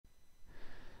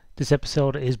This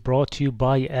episode is brought to you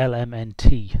by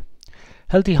LMNT.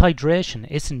 Healthy hydration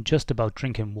isn't just about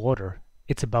drinking water,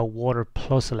 it's about water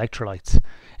plus electrolytes. It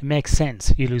makes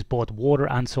sense, you lose both water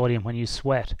and sodium when you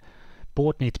sweat.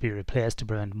 Both need to be replaced to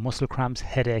prevent muscle cramps,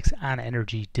 headaches and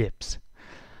energy dips.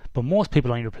 But most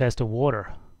people only replace the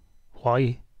water.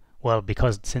 Why? Well,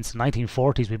 because since the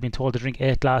 1940s we've been told to drink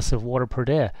 8 glasses of water per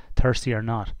day, thirsty or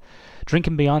not.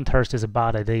 Drinking beyond thirst is a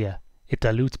bad idea. It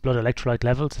dilutes blood electrolyte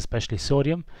levels, especially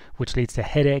sodium, which leads to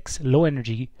headaches, low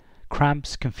energy,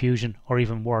 cramps, confusion, or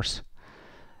even worse.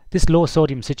 This low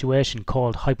sodium situation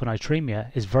called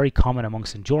hyponatremia is very common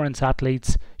amongst endurance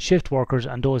athletes, shift workers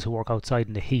and those who work outside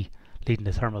in the heat, leading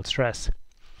to thermal stress.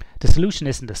 The solution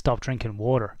isn't to stop drinking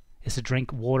water, it's to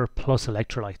drink water plus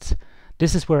electrolytes.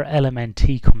 This is where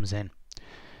LMNT comes in.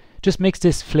 Just mix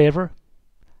this flavour,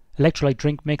 electrolyte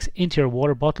drink mix into your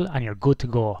water bottle and you're good to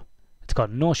go. It's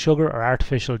got no sugar or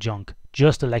artificial junk,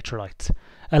 just electrolytes.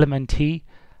 LMNT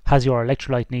has your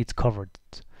electrolyte needs covered.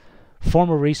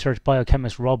 Former research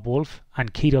biochemist Rob Wolf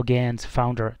and Keto Gains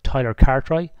founder Tyler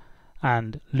Cartwright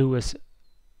and Louis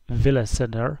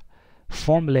Villasener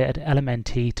formulated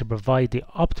LMNT to provide the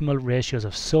optimal ratios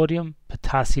of sodium,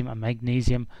 potassium and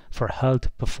magnesium for health,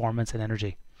 performance and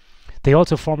energy. They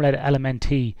also formulated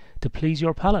LMNT to please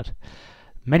your palate.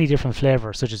 Many different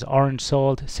flavours such as orange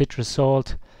salt, citrus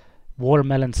salt,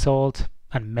 watermelon salt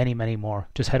and many more.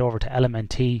 Just head over to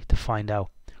LMNT to find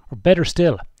out. Or better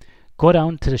still, go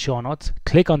down to the show notes,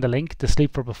 click on the link, the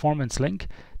Sleep for Performance link,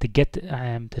 to get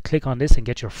to click on this and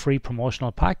get your free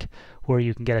promotional pack where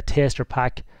you can get a taster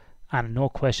pack and no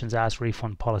questions asked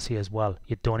refund policy as well.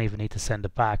 You don't even need to send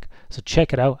it back. So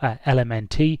check it out at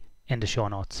LMNT in the show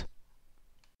notes.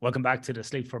 Welcome back to the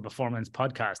Sleep for Performance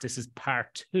podcast. This is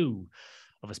part 2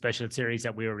 of a special series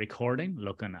that we are recording,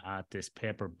 looking at this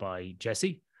paper by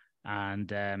Jesse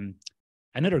and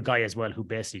another guy as well who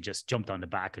basically just jumped on the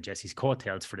back of Jesse's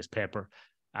coattails for this paper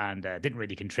and didn't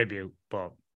really contribute,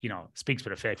 but speaks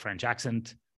with a fake French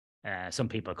accent. Some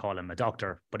people call him a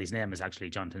doctor, but his name is actually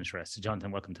Johnathan Charest. So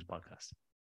Johnathan, welcome to the podcast.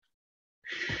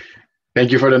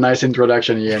 Thank you for the nice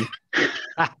introduction, Ian.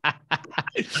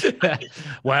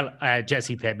 Well,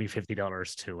 Jesse paid me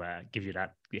 $50 to give you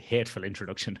that hateful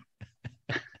introduction.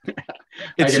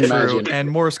 It's true, imagine.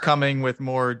 And more's coming with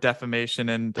more defamation,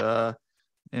 and the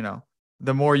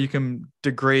more you can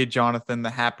degrade Johnathan, the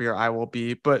happier I will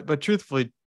be. But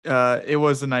truthfully, it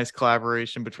was a nice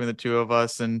collaboration between the two of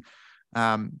us, and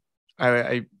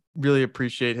I really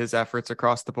appreciate his efforts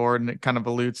across the board. And it kind of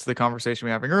alludes to the conversation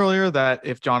we were having earlier that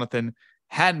if Johnathan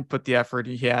hadn't put the effort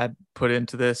he had put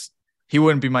into this, he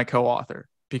wouldn't be my co-author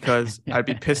because I'd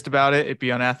be pissed about it. It'd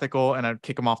be unethical, and I'd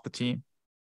kick him off the team.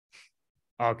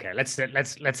 Okay, let's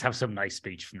have some nice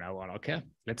speech from now on. Okay,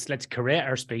 let's create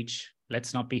our speech.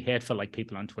 Let's not be hateful like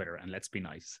people on Twitter, and let's be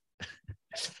nice.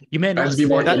 You may not. Let's be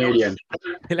more Canadian.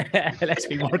 Let's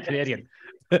be more Canadian.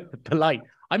 Polite.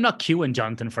 I'm not queuing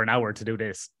Johnathan for an hour to do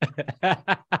this.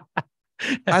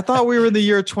 I thought we were in the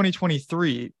year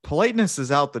 2023. Politeness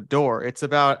is out the door. It's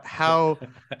about how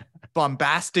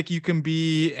bombastic you can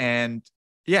be, and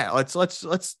yeah, let's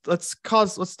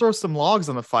throw some logs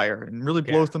on the fire and really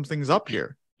blow some things up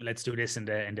here. Let's do this in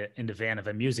the vein of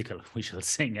a musical. We shall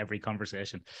sing every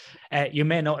conversation. You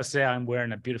may notice that I'm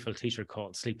wearing a beautiful t-shirt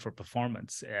called Sleep for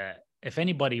Performance. If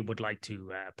anybody would like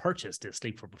to purchase the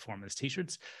Sleep for Performance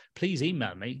t-shirts, please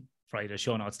email me via the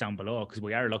show notes down below, because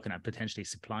we are looking at potentially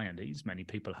supplying these. Many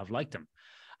people have liked them.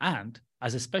 And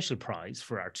as a special prize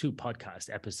for our 2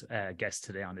 podcast guests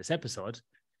today on this episode,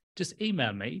 just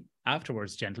email me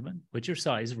afterwards, gentlemen, with your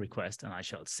size request, and I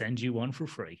shall send you one for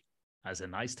free as a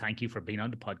nice thank you for being on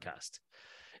the podcast.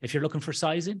 If you're looking for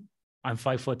sizing, I'm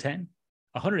 5'10",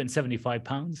 175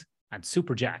 pounds, and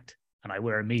super jacked, and I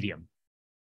wear a medium.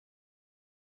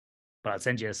 But I'll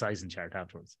send you a sizing chart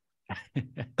afterwards.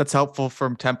 That's helpful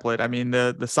from template. I mean,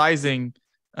 the sizing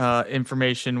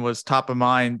information was top of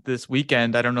mind this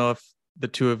weekend. I don't know if the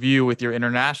two of you with your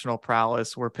international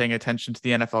prowess were paying attention to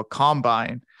the NFL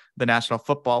Combine, the National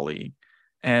Football League,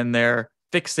 and their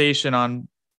fixation on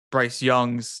Bryce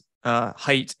Young's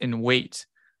height and weight.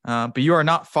 But you are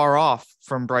not far off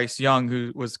from Bryce Young,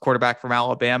 who was quarterback from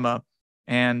Alabama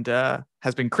and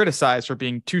has been criticized for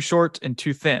being too short and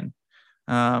too thin.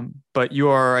 But you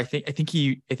are, I think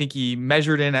he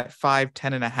measured in at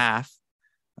 5'10" and a half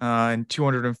and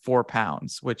 204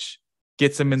 pounds, which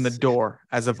gets him in the door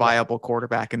as a viable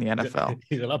quarterback in the NFL.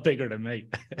 He's a lot bigger than me.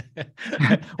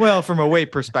 Well, from a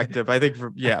weight perspective, I think,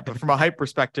 but from a height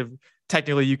perspective,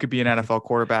 technically you could be an NFL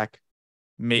quarterback.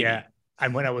 Maybe. Yeah.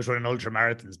 And when I was running ultra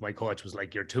marathons, my coach was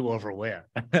like, "You're too overweight."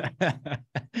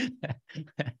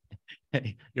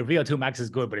 your VO2 max is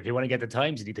good, but if you want to get the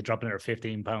times, you need to drop another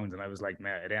 15 pounds. And I was like,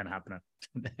 man, it ain't happening.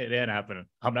 It ain't happening.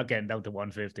 I'm not getting down to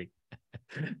 150.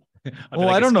 Well,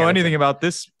 I don't know anything about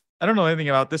this. I don't know anything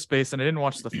about this space, and I didn't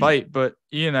watch the fight. But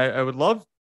Ian, I would love.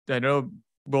 I know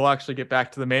we'll actually get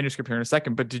back to the manuscript here in a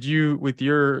second. But did you, with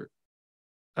your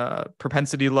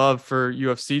propensity love for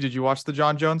UFC, did you watch the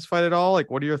John Jones fight at all?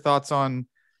 Like, what are your thoughts on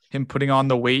him putting on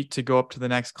the weight to go up to the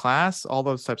next class? All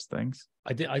those types of things.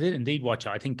 I did indeed watch it.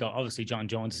 I think obviously John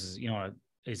Jones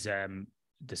is in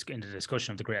the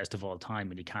discussion of the greatest of all time,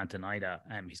 and you can't deny that.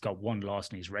 He's got one loss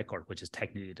in his record, which is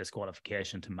technically a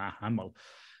disqualification to Matt Hamill.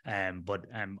 But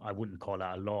I wouldn't call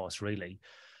that a loss, really.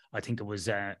 I think it was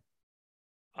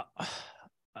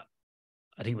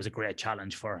I think it was a great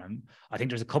challenge for him. I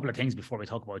think there's a couple of things before we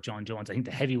talk about John Jones. I think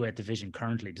the heavyweight division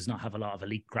currently does not have a lot of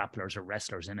elite grapplers or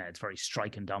wrestlers in it. It's very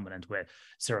striking dominant with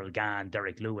Cyril Gane,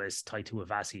 Derek Lewis, Tai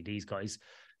Tuivasa, these guys.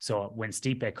 So when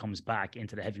Stipe comes back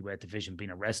into the heavyweight division being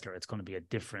a wrestler, it's going to be a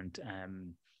different,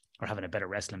 or having a better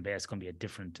wrestling base, it's going to be a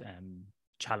different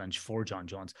challenge for John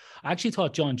Jones. I actually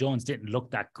thought John Jones didn't look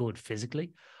that good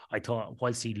physically. I thought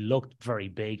whilst he looked very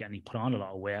big and he put on a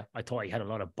lot of weight, I thought he had a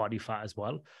lot of body fat as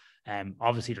well.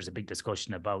 Obviously there's a big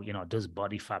discussion about, does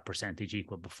body fat percentage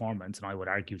equal performance? And I would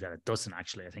argue that it doesn't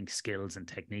actually. I think skills and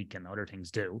technique and other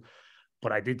things do.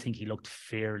 But I did think he looked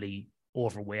fairly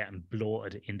overweight and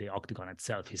bloated in the octagon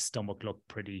itself. His stomach looked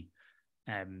pretty,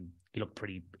 he looked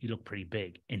pretty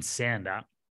big. In saying that,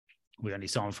 we only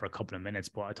saw him for a couple of minutes,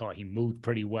 but I thought he moved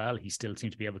pretty well. He still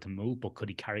seemed to be able to move, but could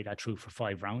he carry that through for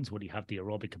 5 rounds? Would he have the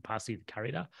aerobic capacity to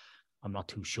carry that? I'm not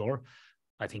too sure.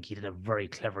 I think he did a very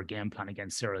clever game plan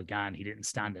against Cyril Gane. He didn't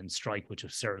stand and strike, which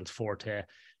was Cyril's forte.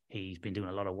 He's been doing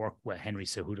a lot of work with Henry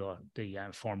Cejudo, the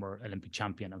former Olympic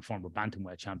champion and former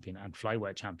bantamweight champion and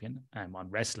flyweight champion on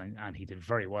wrestling. And he did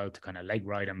very well to kind of leg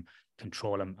ride him,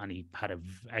 control him. And he had an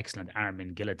excellent arm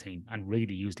in guillotine and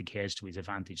really used the cage to his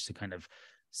advantage to kind of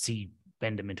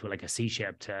bend him into like a C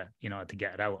shape to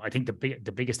get it out. I think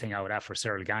the biggest thing I would have for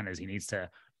Cyril Gane is he needs to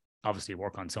obviously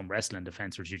work on some wrestling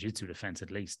defense or jiu-jitsu defense at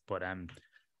least. But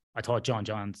I thought John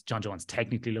Jones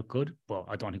technically looked good, but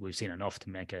I don't think we've seen enough to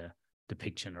make a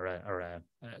depiction or a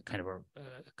kind of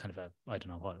a I don't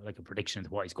know what, like a prediction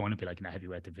of what he's going to be like in the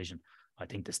heavyweight division. I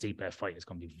think the Stipe fight is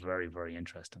going to be very, very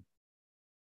interesting.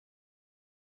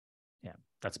 Yeah,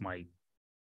 that's my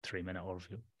 3-minute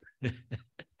overview.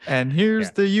 And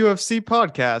here's the UFC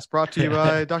podcast brought to you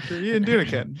by Dr. Ian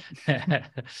Johnathan.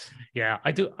 Yeah,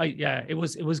 it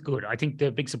was good. I think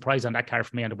the big surprise on that card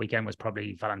for me on the weekend was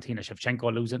probably Valentina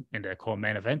Shevchenko losing in the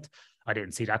co-main event. I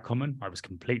didn't see that coming. I was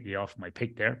completely off my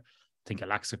pick there. I think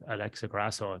Alexa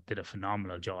Grasso did a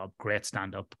phenomenal job. Great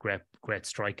stand-up, great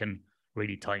striking,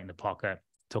 really tight in the pocket,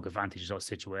 took advantage of those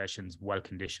situations,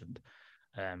 well-conditioned.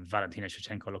 Valentina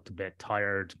Shevchenko looked a bit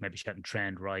tired. Maybe she hadn't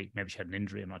trained right. Maybe she had an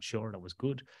injury. I'm not sure. That was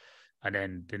good. And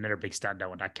then another big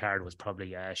standout on that card was probably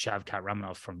Shavkat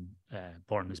Ramonov from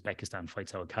born in Uzbekistan,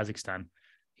 fights out of Kazakhstan.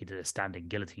 He did a standing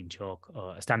guillotine choke,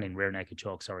 a standing rear naked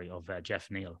choke, of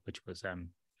Jeff Neal, which was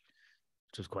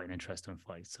quite an interesting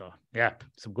fight. So yeah,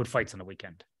 some good fights on the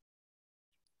weekend.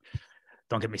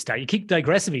 Don't get me started. You keep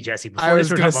digressing me, Jesse. Before I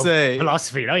was going to say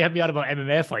philosophy. Now you have me on about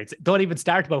MMA fights. Don't even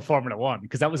start about Formula One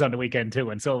because that was on the weekend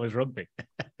too, and so was rugby.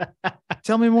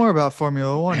 Tell me more about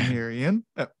Formula One here, Ian.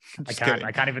 I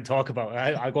can't even talk about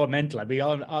it. I'll go mental. I'll be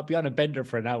on a bender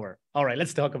for an hour. All right,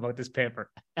 let's talk about this paper.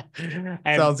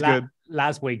 Sounds good.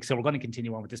 Last week, so we're going to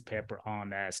continue on with this paper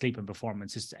on sleep and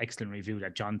performance. This is an excellent review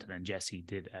that Johnathan and Jesse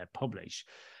did publish.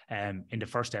 In the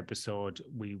first episode,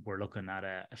 we were looking at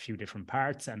a few different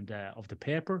parts of the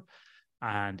paper.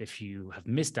 And if you have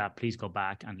missed that, please go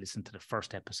back and listen to the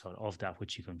first episode of that,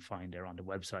 which you can find there on the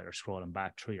website or scrolling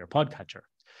back through your podcatcher.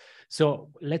 So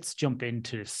let's jump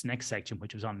into this next section,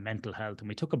 which was on mental health. And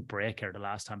we took a break here the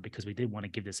last time because we did want to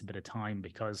give this a bit of time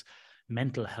because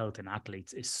mental health in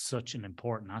athletes is such an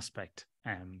important aspect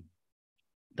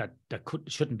that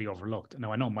shouldn't be overlooked.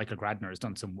 Now, I know Michael Gradner has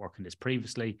done some work on this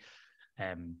previously.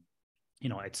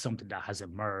 It's something that has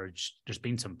emerged. There's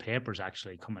been some papers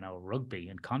actually coming out of rugby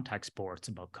and contact sports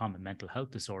about common mental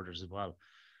health disorders as well,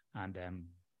 and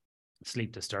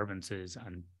sleep disturbances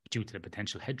and due to the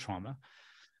potential head trauma.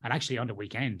 And actually on the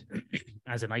weekend,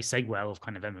 as a nice segue of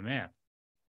kind of MMA,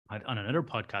 on another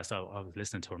podcast I was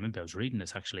listening to, I was reading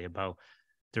this actually about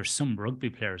there's some rugby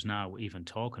players now even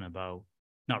talking about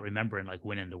not remembering like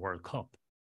winning the World Cup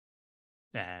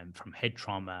from head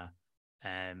trauma.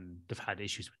 They've had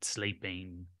issues with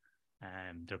sleeping.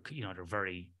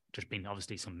 There's been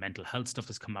obviously some mental health stuff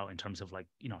that's come out in terms of like,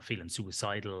 feeling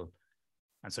suicidal.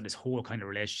 And so this whole kind of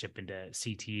relationship in the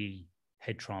CTE,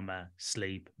 head trauma,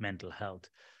 sleep, mental health.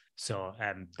 So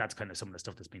that's kind of some of the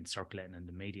stuff that's been circulating in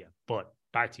the media. But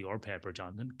back to your paper,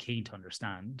 Johnathan, keen to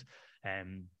understand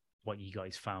what you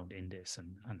guys found in this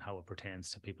and how it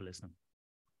pertains to people listening.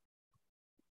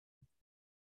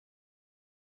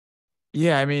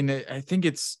 Yeah, I mean, I think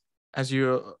it's, as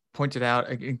you pointed out,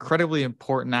 an incredibly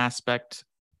important aspect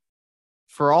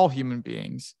for all human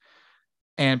beings,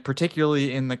 and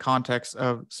particularly in the context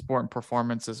of sport and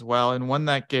performance as well, and one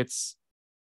that gets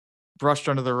brushed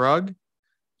under the rug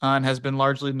and has been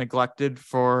largely neglected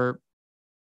for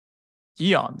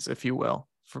eons, if you will,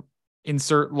 for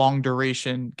insert long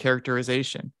duration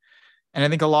characterization. And I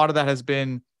think a lot of that has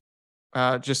been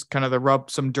just kind of the rub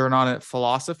some dirt on it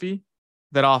philosophy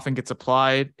that often gets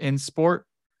applied in sport,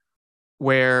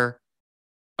 where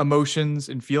emotions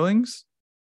and feelings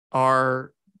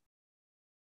are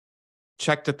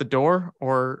checked at the door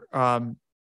or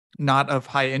not of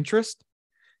high interest.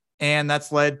 And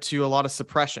that's led to a lot of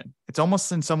suppression. It's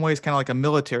almost in some ways kind of like a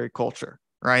military culture,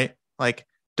 right? Like,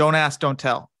 don't ask, don't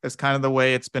tell. It's kind of the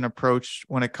way it's been approached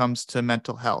when it comes to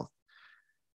mental health.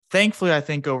 Thankfully, I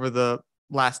think over the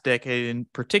last decade in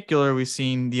particular, we've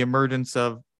seen the emergence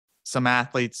of some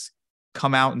athletes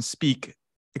come out and speak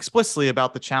explicitly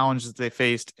about the challenges they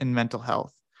faced in mental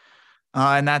health.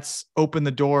 And that's opened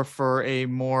the door for a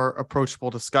more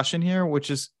approachable discussion here, which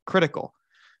is critical,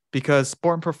 because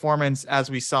sport and performance,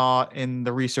 as we saw in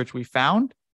the research we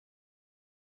found,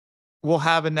 will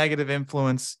have a negative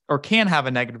influence, or can have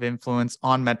a negative influence,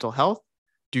 on mental health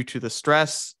due to the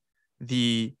stress,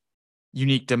 the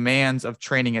unique demands of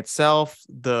training itself,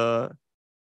 the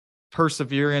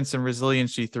perseverance and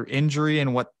resiliency through injury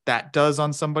and what that does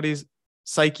on somebody's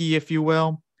psyche, if you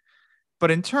will. But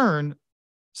in turn,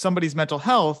 somebody's mental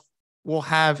health will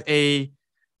have a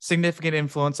significant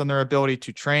influence on their ability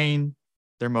to train,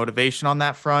 their motivation on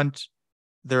that front,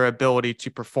 their ability to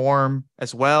perform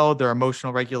as well, their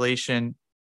emotional regulation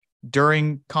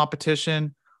during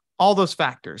competition, all those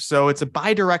factors. So it's a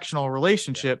bidirectional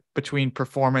relationship between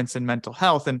performance and mental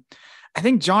health. And I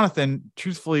think, Johnathan,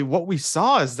 truthfully, what we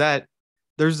saw is that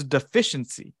there's a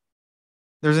deficiency.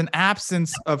 There's an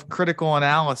absence of critical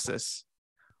analysis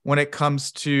when it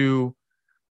comes to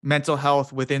mental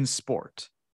health within sport,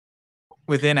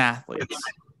 within athletes.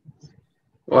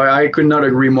 Well, I could not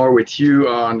agree more with you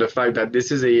on the fact that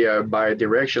this is a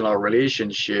bi-directional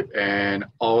relationship, and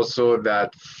also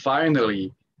that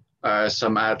finally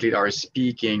some athletes are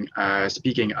speaking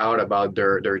out about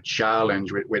their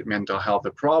challenge with mental health.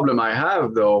 The problem I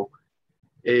have, though,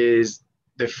 is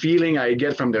the feeling I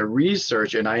get from the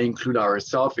research, and I include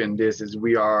ourselves in this, is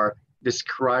we are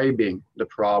describing the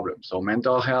problem. So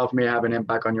mental health may have an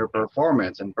impact on your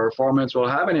performance, and performance will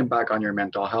have an impact on your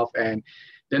mental health. And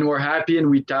then we're happy and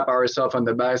we tap ourselves on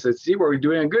the back and say, see, we're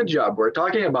doing a good job. We're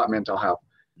talking about mental health.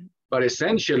 But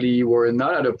essentially, we're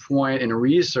not at a point in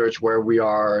research where we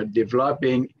are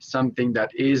developing something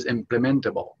that is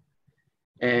implementable.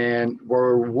 And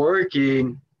we're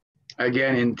working,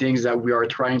 again, in things that we are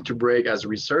trying to break as a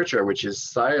researcher, which is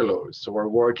silos. So we're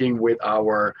working with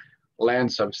our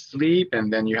lens of sleep,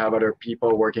 and then you have other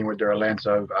people working with their lens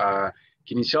of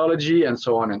kinesiology, and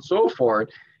so on and so forth.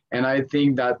 And I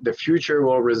think that the future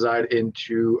will reside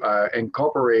into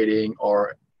incorporating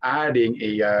or adding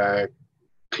a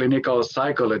clinical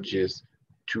psychologist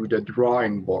to the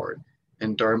drawing board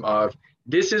in terms of,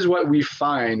 this is what we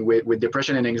find with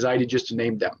depression and anxiety, just to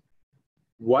name them.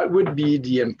 What would be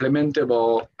the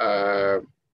implementable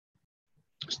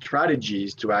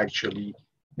strategies to actually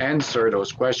answer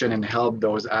those questions and help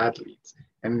those athletes?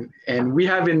 And we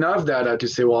have enough data to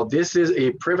say, well, this is a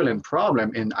prevalent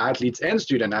problem in athletes and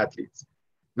student athletes.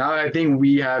 Now, I think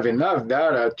we have enough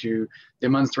data to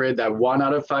demonstrate that 1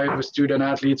 out of 5 student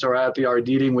athletes or athletes are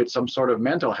dealing with some sort of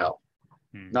mental health.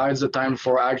 Now it's the time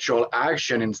for actual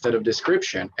action instead of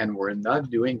description, and we're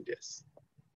not doing this.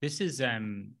 This is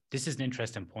an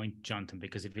interesting point, Johnathan,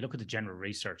 because if you look at the general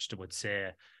research, that would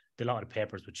say, a lot of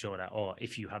papers would show that,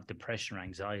 if you have depression or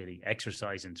anxiety,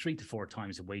 exercising 3 to 4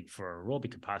 times a week for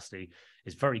aerobic capacity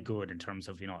is very good in terms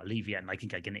of, alleviating, I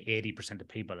think, like in 80% of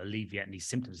people alleviating these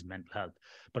symptoms of mental health.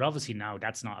 But obviously now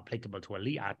that's not applicable to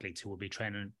elite athletes who will be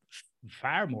training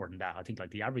far more than that. I think like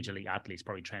the average elite athlete is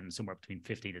probably training somewhere between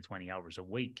 15 to 20 hours a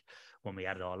week when we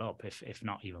add it all up, if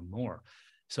not even more.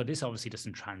 So this obviously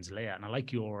doesn't translate. And I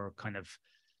like your kind of,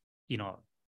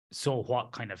 so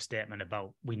what kind of statement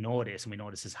about, we know this and we know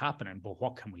this is happening, but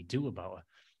what can we do about it?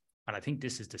 And I think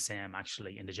this is the same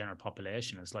actually in the general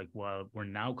population. It's like, well, we're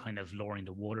now kind of lowering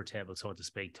the water table, so to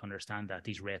speak, to understand that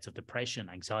these rates of depression,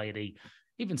 anxiety,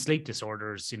 even sleep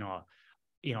disorders,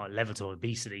 levels of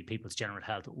obesity, people's general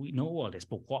health. We know all this,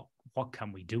 but what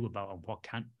can we do about it?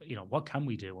 And what can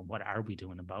we do, and what are we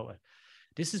doing about it?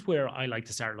 This is where I like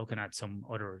to start looking at some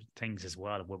other things as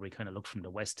well, where we kind of look from the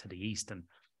west to the east. And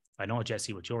I know,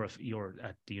 Jesse, what you're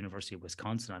at the University of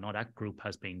Wisconsin. I know that group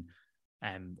has been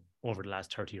over the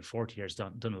last 30 or 40 years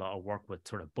done a lot of work with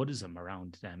sort of Buddhism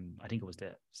around. I think it was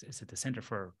is it the Center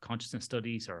for Consciousness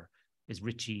Studies, or is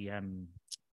Richie?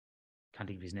 Can't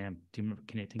think of his name. Can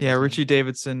you think? Yeah, Richie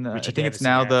Davidson. I think it's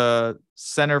now the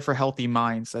Center for Healthy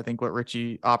Minds. I think what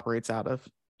Richie operates out of.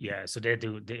 Yeah, so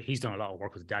he's done a lot of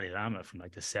work with the Dalai Lama from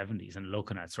like the 70s, and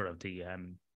looking at sort of the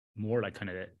more like kind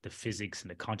of the physics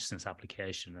and the consciousness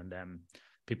application, and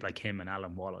people like him and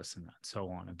Alan Wallace and so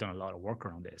on have done a lot of work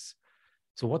around this.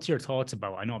 So what's your thoughts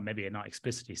about, I know maybe not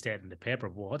explicitly stated in the paper,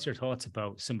 but what's your thoughts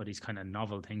about some of these kind of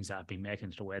novel things that have been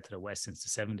making their way to the West since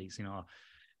the 70s,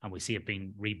 and we see it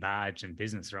being rebadged in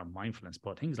business around mindfulness,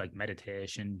 but things like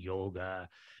meditation, yoga,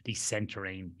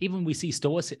 decentering, even we see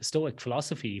Stoic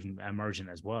philosophy even emerging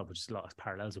as well, which is a lot of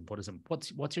parallels with Buddhism.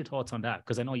 What's your thoughts on that?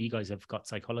 Because I know you guys have got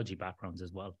psychology backgrounds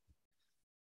as well.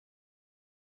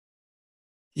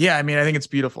 Yeah, I mean, I think it's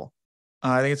beautiful.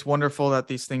 I think it's wonderful that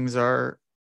these things are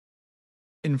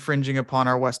infringing upon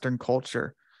our Western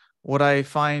culture. What I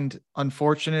find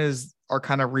unfortunate is our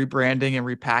kind of rebranding and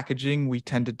repackaging we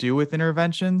tend to do with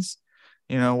interventions,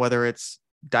 whether it's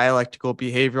dialectical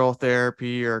behavioral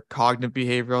therapy or cognitive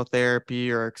behavioral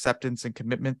therapy or acceptance and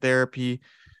commitment therapy.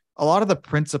 A lot of the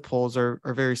principles are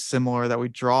very similar that we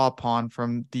draw upon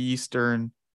from the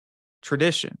Eastern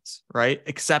traditions, right?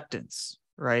 Acceptance,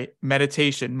 right?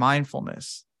 Meditation,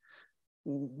 mindfulness.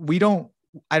 I don't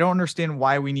understand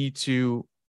why we need to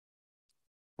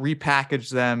repackage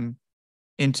them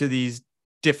into these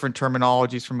different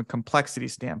terminologies from a complexity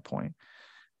standpoint.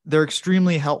 They're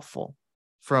extremely helpful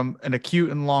from an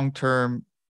acute and long-term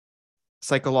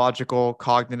psychological,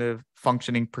 cognitive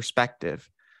functioning perspective.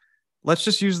 Let's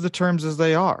just use the terms as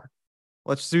they are.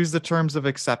 Let's use the terms of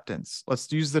acceptance.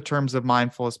 Let's use the terms of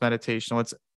mindfulness meditation.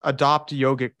 Let's adopt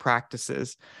yogic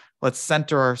practices. Let's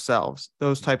center ourselves,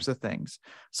 those types of things.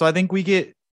 So I think we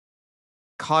get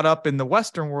caught up in the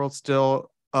Western world still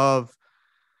of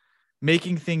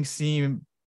making things seem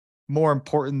more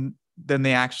important than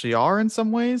they actually are in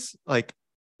some ways, like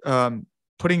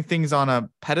putting things on a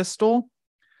pedestal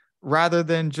rather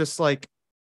than just like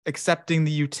accepting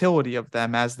the utility of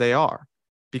them as they are,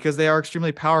 because they are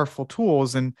extremely powerful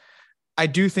tools. And I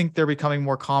do think they're becoming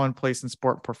more commonplace in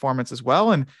sport performance as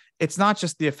well. And it's not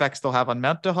just the effects they'll have on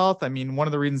mental health. I mean, one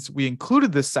of the reasons we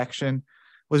included this section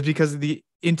was because of the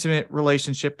intimate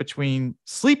relationship between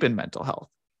sleep and mental health.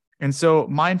 And so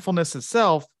mindfulness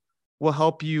itself will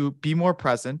help you be more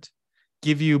present,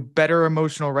 give you better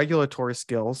emotional regulatory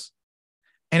skills.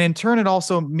 And in turn, it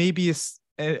also may be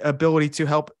an ability to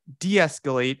help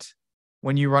de-escalate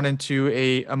when you run into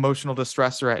a emotional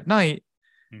distressor at night,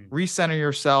 recenter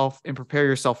yourself and prepare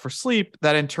yourself for sleep.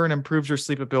 That in turn improves your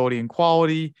sleep ability and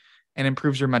quality and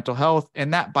improves your mental health,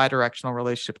 and that bidirectional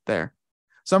relationship there.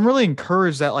 So I'm really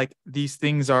encouraged that like these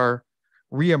things are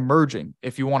re-emerging,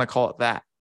 if you want to call it that,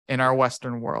 in our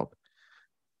Western world.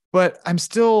 But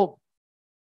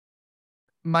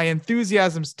my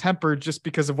enthusiasm's tempered just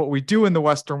because of what we do in the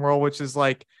Western world, which is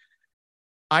like,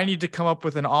 I need to come up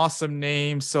with an awesome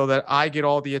name so that I get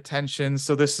all the attention.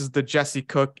 So this is the Jesse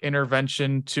Cook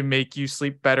intervention to make you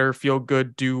sleep better, feel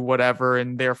good, do whatever.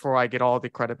 And therefore I get all the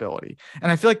credibility.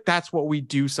 And I feel like that's what we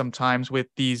do sometimes with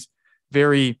these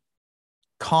very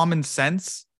common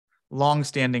sense,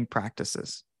 long-standing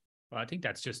practices. Well, I think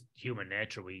that's just human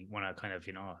nature. We want to kind of,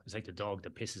 it's like the dog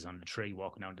that pisses on the tree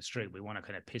walking down the street. We want to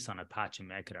kind of piss on a patch and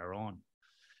make it our own.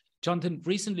 Johnathan,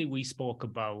 recently we spoke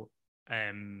about,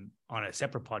 on a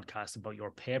separate podcast, about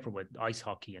your paper with ice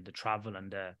hockey and the travel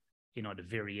and the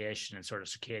variation and sort of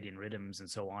circadian rhythms and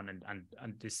so on,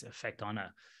 and this effect on it.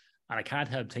 And I can't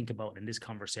help think about in this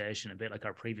conversation, a bit like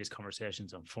our previous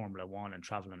conversations on Formula One and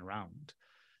traveling around.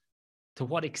 To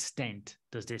what extent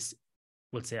does this,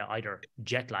 we'll say, either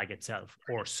jet lag itself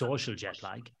or social jet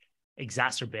lag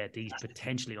exacerbate these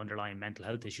potentially underlying mental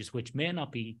health issues, which may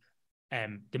not be,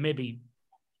 there may be,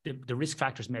 the risk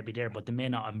factors may be there, but they may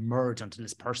not emerge until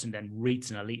this person then reaches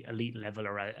an elite level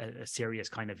or a serious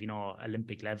kind of,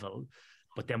 Olympic level.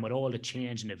 But then with all the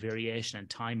change and the variation and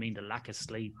timing, the lack of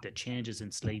sleep, the changes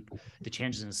in sleep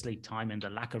timing, the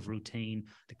lack of routine,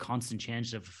 the constant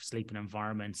changes of sleeping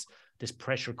environments, this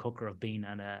pressure cooker of being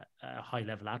a high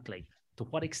level athlete, to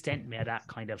what extent may that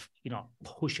kind of,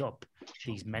 push up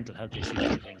these mental health issues, do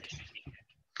you think?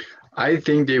 I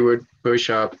think they would push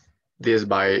up this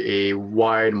by a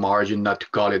wide margin, not to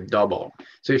call it double.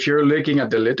 So if you're looking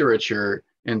at the literature,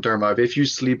 in terms of if you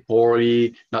sleep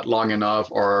poorly, not long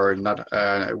enough, or not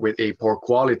with a poor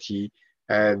quality,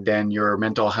 then your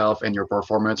mental health and your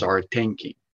performance are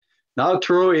tanking. Now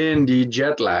throw in the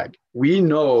jet lag. We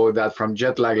know that from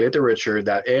jet lag literature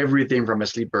that everything from a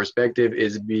sleep perspective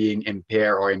is being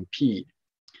impaired or impeded.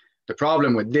 The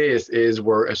problem with this is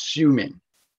we're assuming,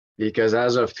 because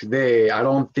as of today, I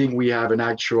don't think we have an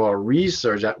actual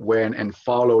research that went and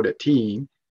followed the team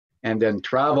and then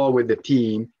travel with the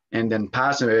team and then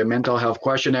pass a mental health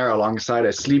questionnaire alongside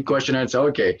a sleep questionnaire and say,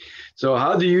 okay, so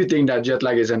how do you think that jet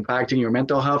lag is impacting your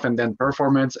mental health and then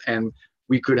performance? And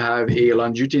we could have a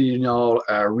longitudinal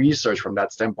research from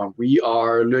that standpoint. We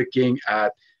are looking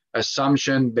at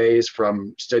assumption based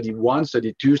from study 1,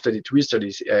 study 2, study 3,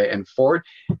 studies and 4,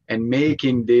 and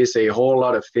making this a whole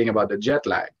lot of thing about the jet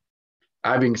lag.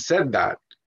 Having said that,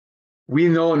 we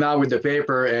know now with the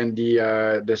paper and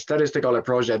the statistical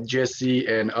approach that Jesse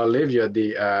and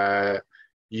Olivia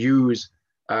use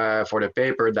for the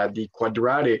paper, that the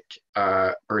quadratic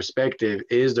perspective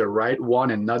is the right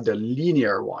one and not the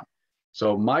linear one.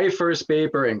 So my first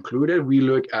paper included, we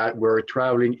look at we're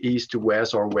traveling east to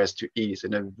west or west to east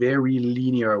in a very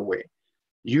linear way.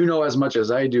 You know as much as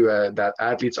I do that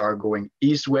athletes are going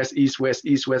east, west,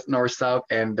 north, south,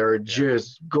 and they're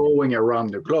just going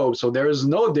around the globe. So there is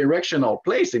no directional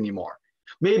place anymore.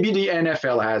 Maybe the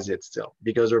NFL has it still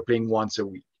because they're playing once a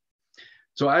week.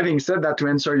 So having said that, to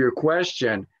answer your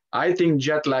question, I think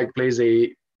jet lag plays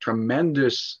a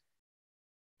tremendous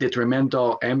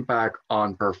detrimental impact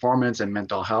on performance and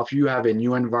mental health. You have a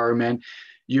new environment.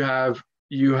 You have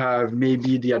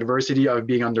maybe the adversity of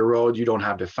being on the road. You don't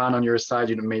have the fan on your side.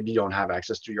 Maybe you don't have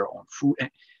access to your own food.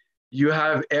 You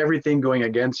have everything going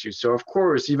against you. So of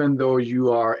course, even though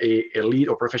you are a elite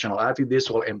or professional athlete, this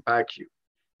will impact you.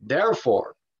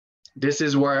 Therefore, this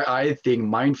is where I think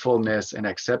mindfulness and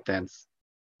acceptance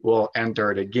will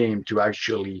enter the game to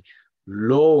actually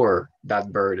lower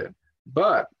that burden.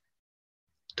 But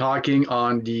talking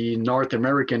on the North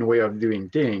American way of doing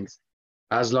things,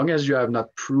 as long as you have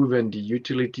not proven the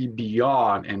utility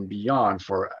beyond and beyond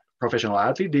for professional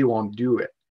athlete, they won't do it.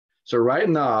 So right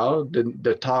now,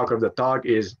 the talk of the talk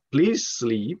is please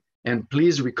sleep and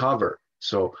please recover.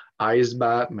 So ice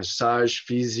bath, massage,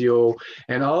 physio,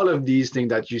 and all of these things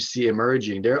that you see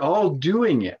emerging, they're all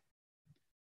doing it.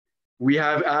 We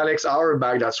have Alex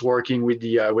Auerbach that's working with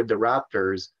the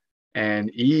Raptors,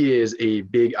 and he is a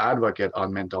big advocate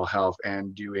on mental health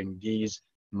and doing these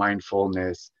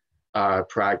mindfulness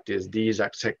practice, these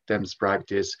acceptance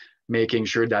practice, making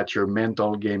sure that your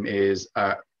mental game is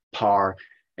par.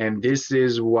 And this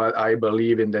is what I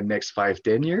believe in the next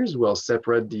 5-10 years will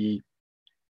separate the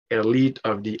elite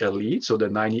of the elite, so the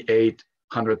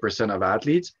 98-100% of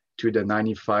athletes, to the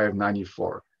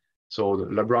 95-94. So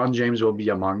LeBron James will be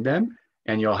among them,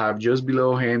 and you'll have just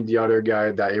below him the other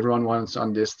guy that everyone wants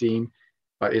on this team,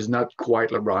 but is not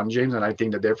quite LeBron James. And I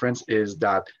think the difference is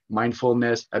that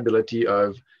mindfulness, ability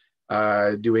of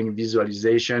doing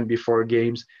visualization before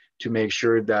games to make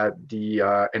sure that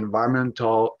the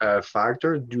environmental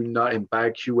factor do not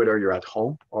impact you, whether you're at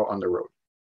home or on the road.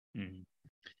 Mm.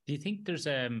 Do you think there's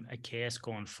a case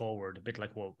going forward, a bit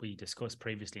like what we discussed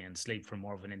previously in sleep, for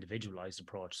more of an individualized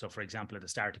approach? So for example, at the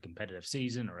start of a competitive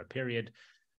season or a period,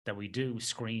 that we do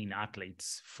screen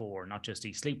athletes for not just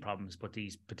these sleep problems, but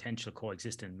these potential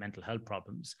coexisting mental health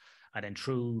problems. And then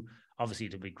through, obviously,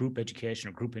 there'll be group education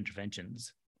or group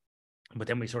interventions. But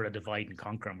then we sort of divide and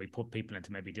conquer, and we put people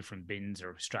into maybe different bins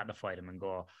or stratify them and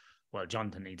go, well,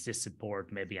 Johnathan needs this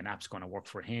support, maybe an app's going to work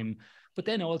for him. But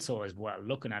then also as well,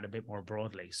 looking at it a bit more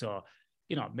broadly. So,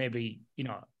 maybe,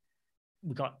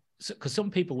 we got, because some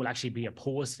people will actually be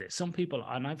opposed to this. Some people,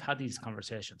 and I've had these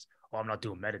conversations, oh, I'm not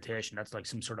doing meditation. That's like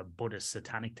some sort of Buddhist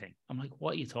satanic thing. I'm like,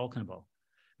 what are you talking about?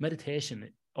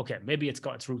 Meditation, okay, maybe it's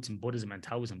got its roots in Buddhism and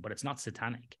Taoism, but it's not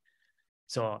satanic.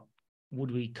 So would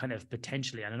we kind of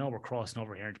potentially, and I know we're crossing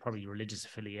over here into probably religious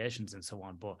affiliations and so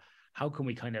on, but how can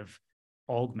we kind of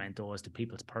augment those to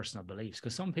people's personal beliefs?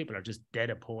 Because some people are just dead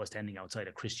opposed to anything outside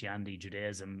of Christianity,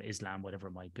 Judaism, Islam, whatever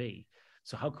it might be.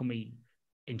 So how can we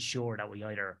ensure that we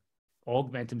either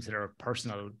augment them to their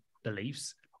personal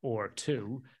beliefs, or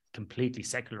two, completely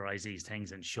secularize these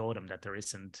things and show them that there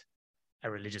isn't a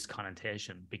religious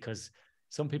connotation? Because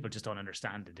some people just don't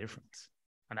understand the difference.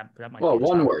 And that might be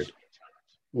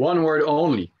one word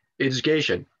only: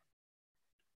 education.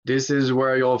 This is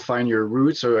where you'll find your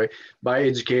roots. So by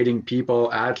educating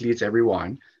people, athletes,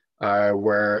 everyone,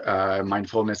 where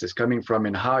mindfulness is coming from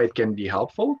and how it can be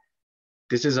helpful,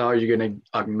 this is how you're going to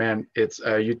augment its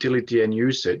utility and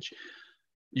usage.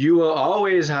 You will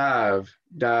always have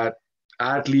that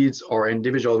athletes or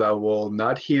individuals that will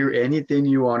not hear anything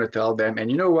you want to tell them. And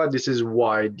you know what? This is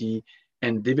why the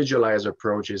individualized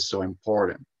approach is so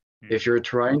important. If you're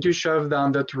trying to shove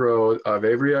down the throat of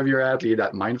every of your athlete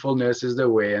that mindfulness is the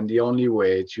way and the only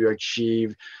way to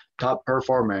achieve top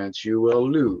performance, you will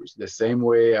lose. The same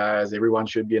way as everyone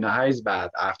should be in a ice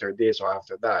bath after this or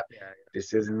after that.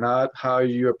 This is not how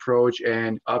you approach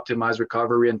and optimize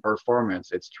recovery and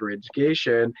performance. It's through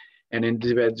education and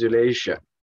individualization.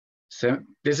 So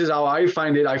this is how I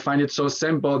find it. I find it so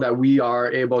simple that we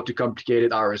are able to complicate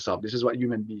it ourselves. This is what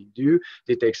human beings do.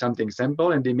 They take something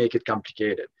simple and they make it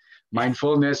complicated.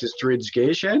 Mindfulness is through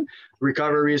education,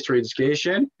 recovery is through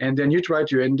education, and then you try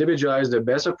to individualize the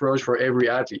best approach for every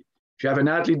athlete. If you have an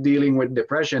athlete dealing with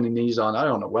depression and he's on, I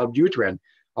don't know, Wellbutrin,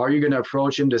 are you going to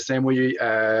approach him the same way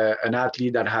an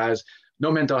athlete that has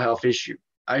no mental health issue?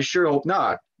 I sure hope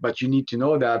not, but you need to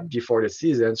know that before the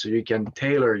season so you can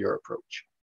tailor your approach.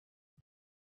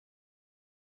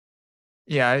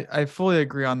 Yeah, I fully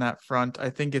agree on that front.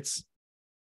 I think it's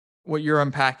what you're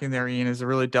unpacking there, Ian, is a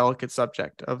really delicate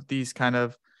subject of these kind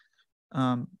of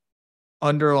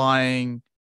underlying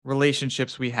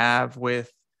relationships we have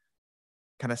with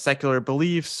kind of secular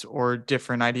beliefs or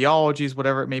different ideologies,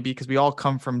 whatever it may be, because we all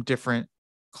come from different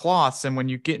cloths. And when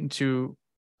you get into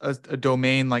a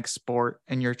domain like sport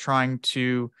and you're trying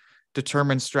to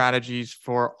determine strategies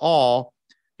for all,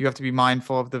 you have to be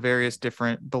mindful of the various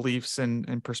different beliefs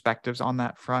and perspectives on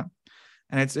that front.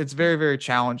 And it's very, very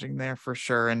challenging there for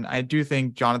sure. And I do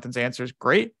think Johnathan's answer is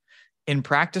great. In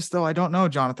practice, though, I don't know,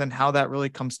 Johnathan, how that really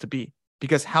comes to be,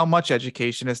 because how much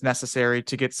education is necessary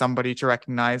to get somebody to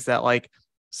recognize that, like,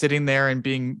 sitting there and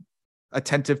being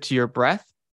attentive to your breath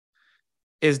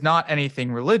is not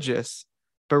anything religious,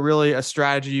 but really a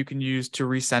strategy you can use to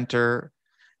recenter.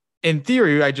 In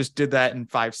theory, I just did that in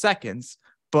 5 seconds,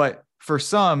 but for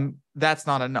some, that's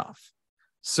not enough.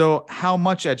 So how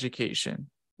much education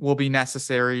will be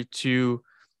necessary to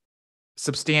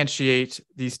substantiate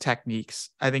these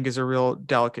techniques, I think, is a real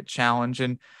delicate challenge.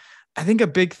 And I think a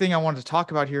big thing I wanted to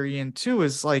talk about here, Ian, too,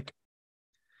 is like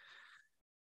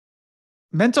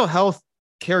mental health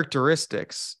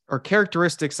characteristics or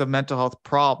characteristics of mental health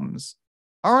problems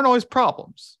aren't always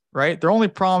problems, right? They're only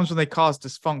problems when they cause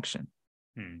dysfunction,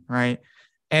 right?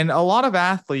 And a lot of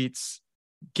athletes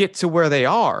get to where they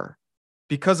are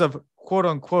because of quote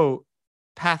unquote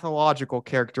pathological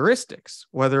characteristics,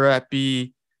 whether that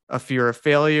be a fear of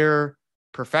failure,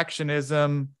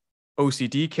 perfectionism,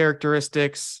 OCD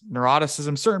characteristics,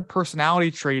 neuroticism, certain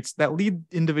personality traits that lead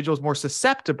individuals more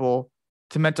susceptible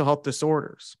to mental health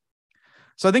disorders.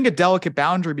 So I think a delicate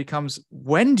boundary becomes,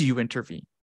 when do you intervene?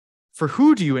 For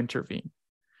who do you intervene?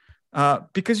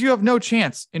 Because you have no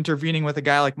chance intervening with a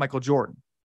guy like Michael Jordan.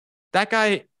 That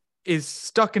guy is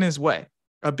stuck in his way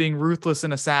of being ruthless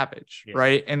and a savage,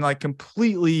 right? And like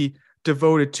completely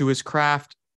devoted to his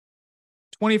craft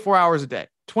 24 hours a day,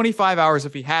 25 hours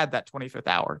if he had that 25th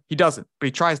hour. He doesn't, but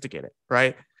he tries to get it,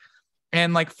 right?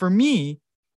 And like for me,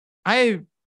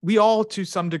 we all to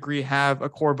some degree have a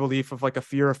core belief of like a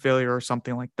fear of failure or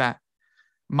something like that.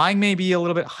 Mine may be a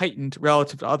little bit heightened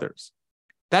relative to others.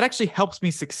 That actually helps me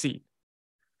succeed.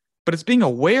 But it's being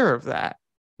aware of that,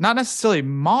 not necessarily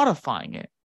modifying it,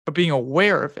 but being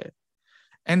aware of it.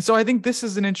 And so I think this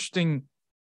is an interesting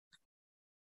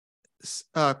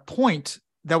point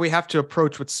that we have to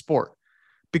approach with sport,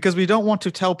 because we don't want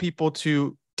to tell people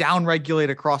to downregulate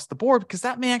across the board, because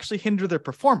that may actually hinder their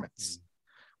performance.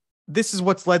 This is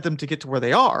what's led them to get to where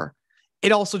they are.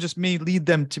 It also just may lead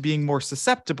them to being more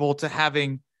susceptible to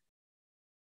having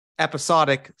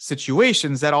episodic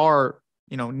situations that are,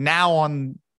 now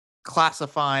on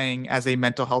classifying as a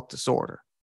mental health disorder.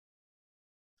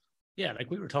 Yeah,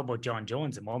 like we were talking about John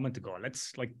Jones a moment ago.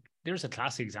 There's a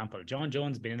classic example. John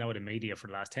Jones been in out of media for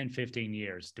the last 10, 15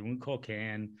 years, doing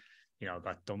cocaine,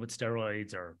 got done with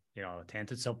steroids or,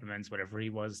 tainted supplements, whatever he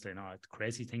was,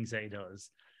 crazy things that he does.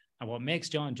 And what makes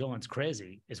John Jones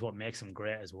crazy is what makes him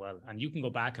great as well. And you can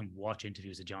go back and watch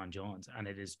interviews of John Jones, and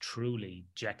it is truly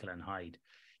Jekyll and Hyde.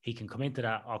 He can come into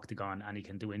that octagon and he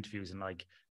can do interviews and like,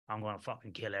 I'm going to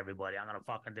fucking kill everybody. I'm going to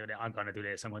fucking do that. I'm going to do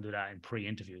this. I'm going to do that in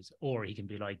pre-interviews. Or he can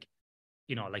be like,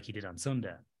 like he did on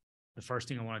Sunday. The first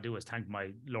thing I want to do is thank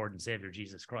my Lord and Savior,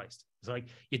 Jesus Christ. It's like,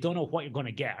 you don't know what you're going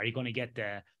to get. Are you going to get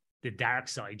the dark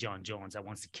side John Jones that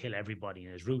wants to kill everybody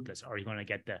and is ruthless? Or are you going to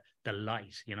get the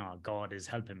light, God is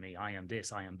helping me. I am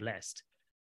this, I am blessed.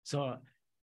 So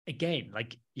again,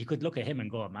 like you could look at him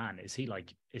and go, man, is he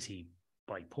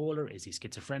bipolar? Is he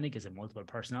schizophrenic? Is it multiple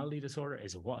personality disorder?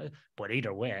 Is it what? But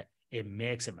either way, it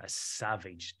makes him a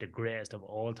savage, the greatest of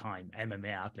all time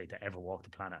MMA athlete that ever walked the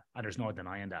planet. And there's no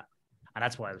denying that. And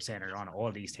that's why I was saying earlier on,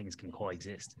 all these things can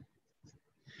coexist.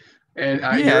 And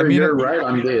Yeah, you're right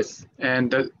on this.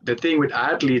 And the thing with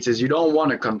athletes is you don't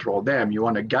want to control them, you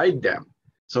want to guide them.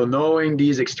 So knowing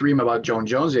these extreme about John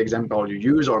Jones, the example you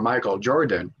use, or Michael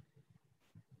Jordan,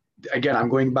 again, I'm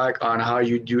going back on how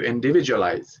you do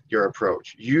individualize your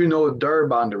approach. You know their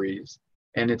boundaries,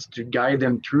 and it's to guide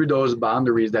them through those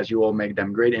boundaries that you will make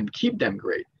them great and keep them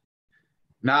great.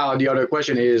 Now, the other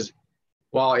question is,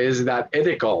 well, is that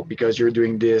ethical? Because you're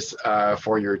doing this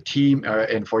for your team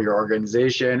and for your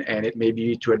organization, and it may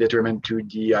be to a detriment to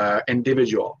the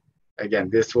individual. Again,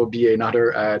 this will be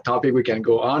another topic we can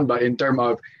go on, but in terms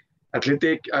of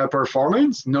athletic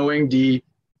performance, knowing the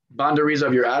boundaries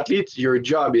of your athletes, your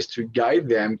job is to guide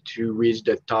them to reach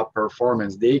the top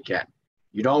performance they can.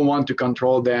 You don't want to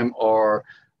control them or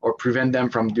prevent them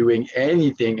from doing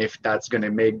anything if that's going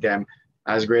to make them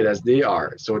as great as they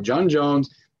are. So John Jones,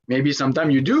 maybe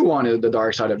sometimes you do want the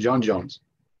dark side of John Jones.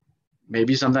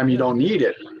 Maybe sometimes you don't need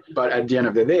it. But at the end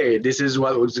of the day, this is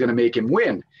what was going to make him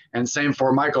win. And same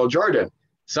for Michael Jordan.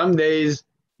 Some days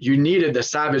you needed the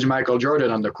savage Michael Jordan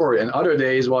on the court, and other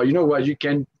days, well, you know what, you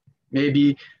can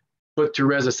maybe put to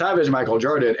rest a savage Michael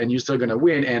Jordan and you're still going to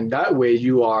win. And that way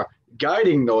you are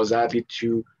guiding those athletes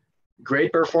to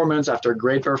great performance after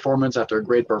great performance after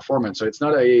great performance. So it's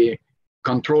not a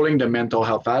controlling the mental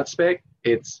health aspect,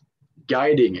 it's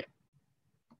guiding it.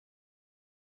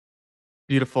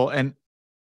 Beautiful. And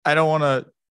I don't want to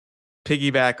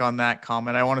piggyback on that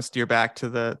comment. I want to steer back to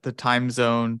the time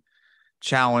zone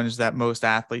challenge that most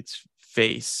athletes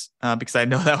face, because I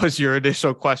know that was your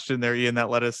initial question there, Ian, that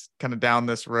led us kind of down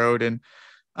this road. And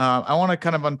I want to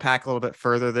kind of unpack a little bit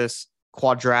further this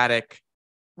quadratic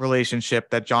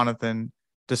relationship that Johnathan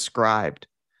described.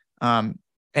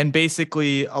 And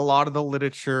basically a lot of the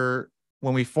literature,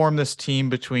 when we formed this team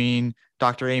between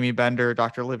Dr. Amy Bender,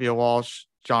 Dr. Olivia Walsh,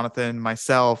 Johnathan,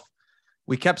 myself,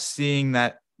 we kept seeing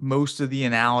that most of the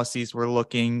analyses were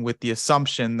looking with the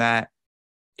assumption that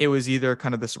it was either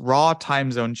kind of this raw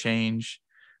time zone change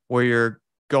where you're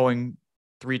going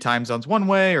 3 time zones one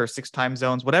way or 6 time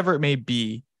zones, whatever it may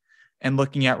be, and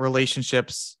looking at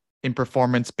relationships in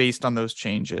performance based on those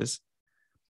changes.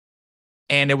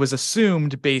 And it was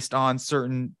assumed based on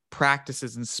certain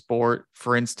practices in sport.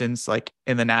 For instance, like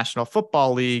in the National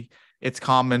Football League, it's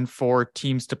common for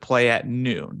teams to play at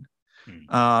noon.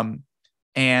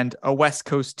 And a West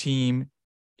Coast team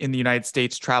in the United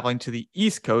States traveling to the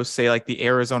East Coast, say like the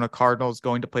Arizona Cardinals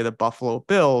going to play the Buffalo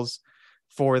Bills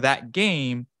for that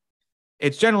game,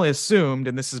 it's generally assumed,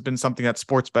 and this has been something that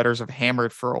sports bettors have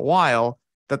hammered for a while,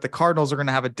 that the Cardinals are going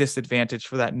to have a disadvantage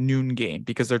for that noon game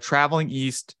because they're traveling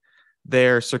east.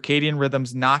 Their circadian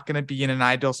rhythm's not going to be in an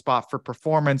ideal spot for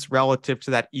performance relative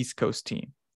to that East Coast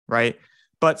team, right?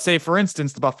 But say, for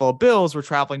instance, the Buffalo Bills were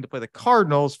traveling to play the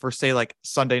Cardinals for, say, like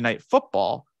Sunday Night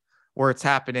Football, where it's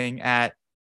happening at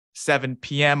 7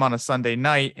 p.m. on a Sunday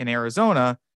night in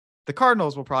Arizona, the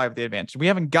Cardinals will probably have the advantage. We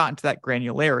haven't gotten to that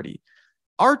granularity.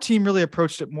 Our team really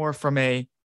approached it more from a,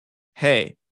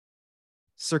 hey,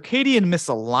 circadian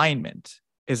misalignment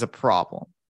is a problem.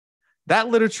 That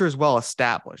literature is well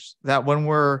established that when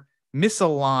we're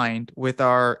misaligned with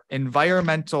our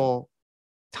environmental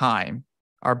time,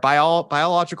 our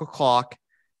biological clock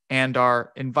and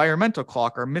our environmental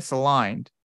clock are misaligned,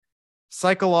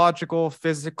 psychological,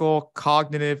 physical,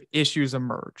 cognitive issues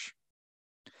emerge.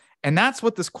 And that's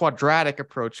what this quadratic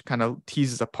approach kind of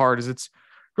teases apart, is it's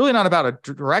really not about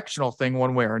a directional thing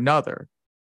one way or another.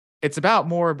 It's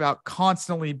more about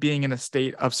constantly being in a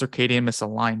state of circadian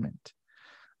misalignment.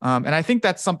 And I think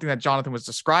that's something that Johnathan was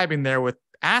describing there with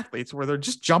athletes, where they're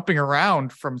just jumping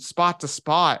around from spot to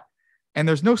spot and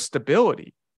there's no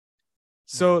stability.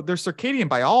 So their circadian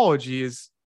biology is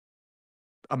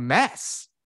a mess,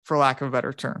 for lack of a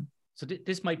better term. So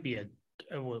this might be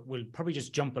we'll probably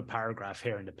just jump a paragraph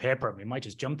here in the paper. We might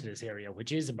just jump to this area,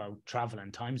 which is about travel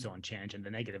and time zone change and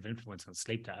the negative influence on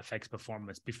sleep that affects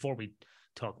performance before we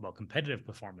talk about competitive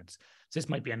performance. So this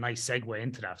might be a nice segue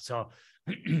into that. So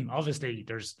obviously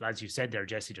there's, as you said there,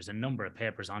 Jesse, there's a number of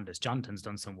papers on this. Johnathan's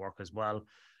done some work as well.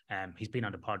 He's been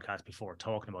on the podcast before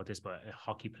talking about this, but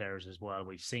hockey players as well.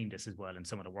 We've seen this as well in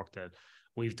some of the work that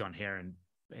we've done here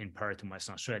in Perth in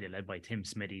Western Australia, led by Tim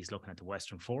Smitty's, looking at the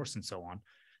Western Force and so on.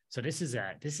 So this is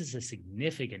a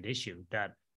significant issue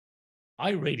that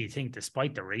I really think,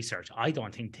 despite the research, I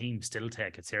don't think teams still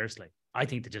take it seriously. I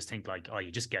think they just think like, oh,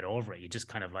 you just get over it. You just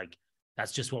kind of like,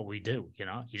 that's just what we do, you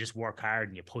know? You just work hard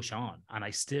and you push on. And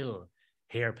I still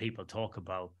hear people talk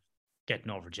about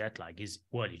getting over jet lag is,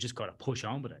 well, you just got to push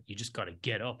on with it. You just got to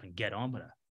get up and get on with it.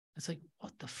 It's like,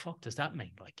 what the fuck does that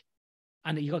mean? Like,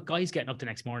 and you got guys getting up the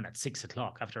next morning at 6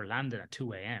 o'clock after landing at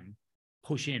 2 a.m.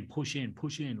 push in,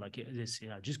 like this,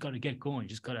 just got to get going,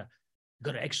 just got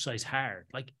to exercise hard.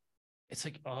 Like, it's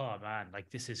like, oh man, like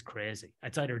this is crazy.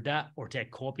 It's either that or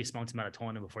take copious amounts of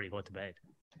melatonin before you go to bed.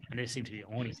 And they seem to be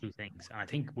the only two things. And I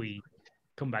think we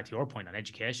come back to your point on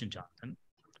education, Jonathan.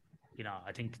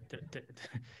 I think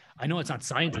I know it's not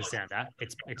scientists saying that,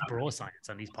 it's bro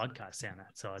science on these podcasts saying that.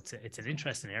 So it's an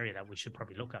interesting area that we should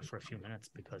probably look at for a few minutes,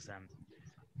 because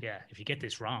if you get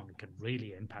this wrong, it could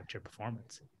really impact your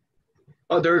performance.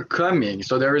 Oh, they're coming.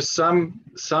 So there is some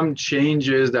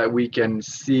changes that we can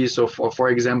see. So for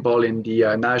example, in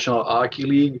the National Hockey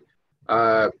League,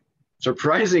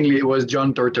 surprisingly, it was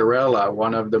John Tortorella,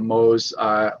 one of the most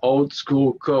old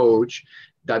school coach,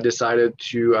 that decided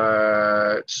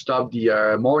to stop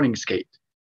the morning skate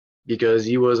because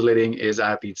he was letting his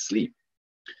athletes sleep.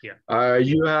 Yeah.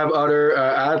 You have other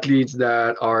athletes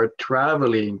that are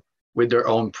traveling with their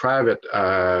own private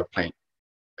plane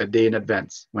a day in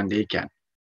advance when they can.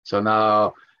 So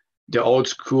now the old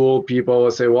school people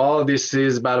will say, well, this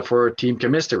is bad for team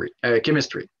chemistry.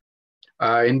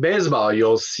 In baseball,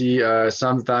 you'll see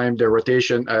sometimes the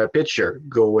rotation pitcher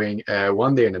going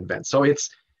 1 day in advance. So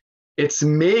it's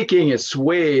making its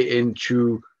way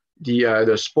into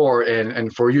the sport,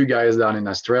 and for you guys down in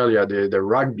Australia, the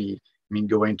rugby, I mean,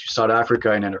 going to South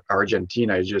Africa and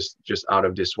Argentina is just out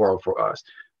of this world for us.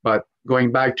 But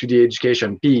going back to the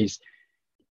education piece,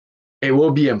 it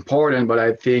will be important, but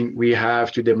I think we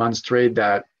have to demonstrate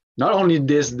that not only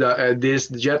this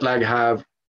jet lag have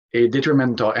a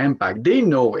detrimental impact. They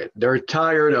know it. They're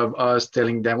tired of us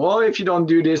telling them, well, if you don't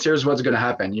do this, here's what's going to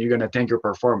happen. You're going to tank your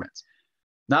performance.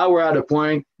 Now we're at a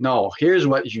point, no, here's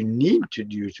what you need to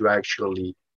do to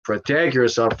actually protect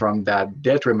yourself from that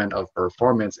detriment of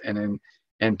performance and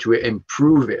to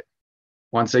improve it.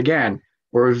 Once again,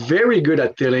 we're very good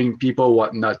at telling people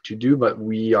what not to do, but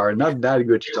we are not that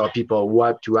good to tell people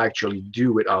what to actually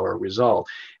do with our result.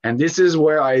 And this is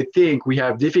where I think we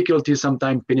have difficulty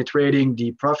sometimes penetrating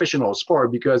the professional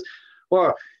sport because,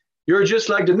 well, you're just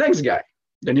like the next guy,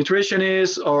 the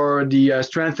nutritionist or the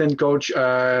strength and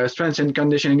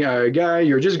conditioning guy.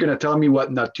 You're just going to tell me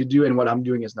what not to do and what I'm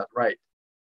doing is not right.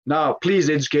 Now, please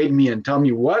educate me and tell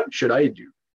me what should I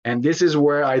do. And this is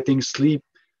where I think sleep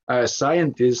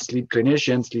scientists, sleep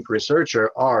clinicians, sleep researchers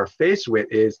are faced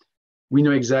with is we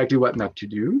know exactly what not to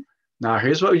do. Now,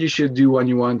 here's what you should do when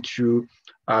you want to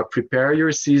prepare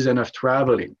your season of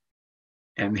traveling.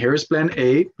 And here's plan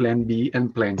A, plan B,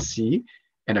 and plan C.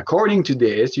 And according to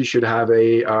this, you should have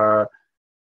a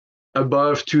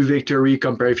above 2 victory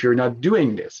compared if you're not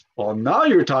doing this. Well, now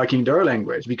you're talking their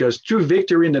language because 2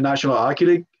 victory in the National Hockey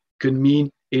League could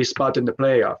mean a spot in the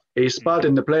playoff. A spot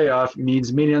in the playoff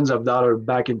means millions of dollars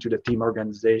back into the team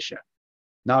organization.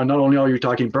 Now, not only are you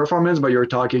talking performance, but you're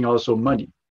talking also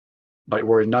money. But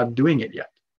we're not doing it yet.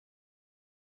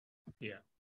 Yeah.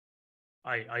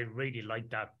 I really like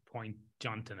that point,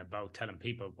 Johnathan, about telling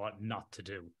people what not to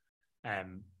do,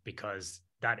 because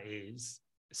that is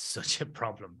such a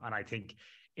problem. And I think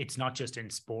it's not just in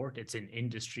sport, it's in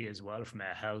industry as well, from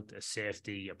a health, a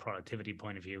safety, a productivity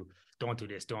point of view. Don't do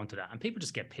this, don't do that. And people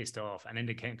just get pissed off. And then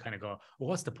they can kind of go, well,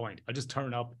 what's the point? I'll just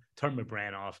turn up, turn my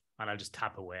brain off, and I'll just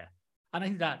tap away. And I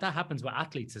think that happens with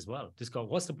athletes as well. Just go,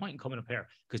 what's the point in coming up here?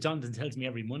 Because Johnathan tells me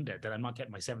every Monday that I'm not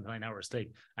getting my 7 to 9 hours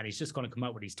sleep. And he's just going to come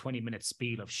out with these 20-minute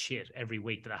spiel of shit every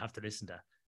week that I have to listen to.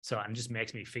 So it just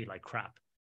makes me feel like crap.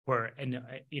 Where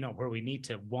we need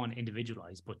to, one,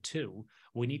 individualize, but two,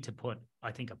 we need to put,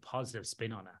 I think, a positive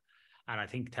spin on it. And I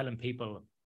think telling people,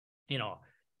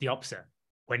 the opposite.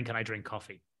 When can I drink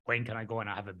coffee? When can I go and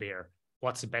have a beer?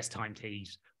 What's the best time to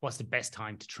eat? What's the best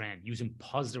time to train? Using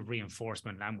positive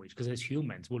reinforcement language, because as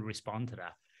humans, we'll respond to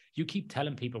that. You keep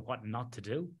telling people what not to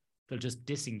do, they'll just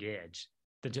disengage.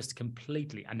 They'll just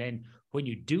completely. And then when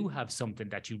you do have something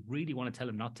that you really want to tell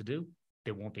them not to do,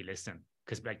 they won't be listening.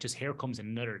 Because just here comes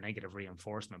another negative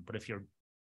reinforcement. But if you're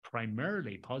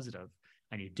primarily positive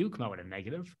and you do come out with a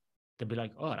negative, they'll be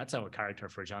like, oh, that's our character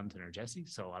for Johnathan or Jesse.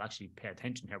 So I'll actually pay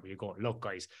attention here where you go, look,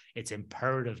 guys, it's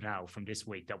imperative now from this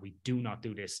week that we do not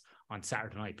do this on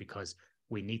Saturday night because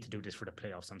we need to do this for the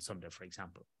playoffs on Sunday, for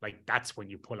example. Like that's when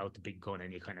you pull out the big gun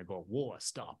and you kind of go, whoa,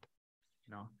 stop.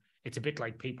 It's a bit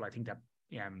like people, I think that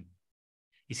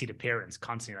you see the parents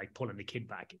constantly like pulling the kid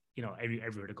back,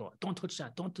 everywhere to go, don't touch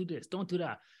that, don't do this, don't do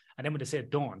that. And then when they say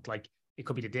don't, like it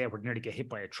could be the day where they nearly get hit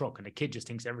by a truck and the kid just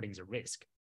thinks everything's a risk.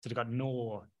 So they've got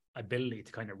no ability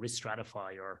to kind of risk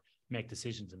stratify or make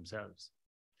decisions themselves.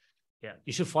 Yeah.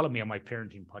 You should follow me on my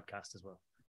parenting podcast as well.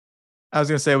 I was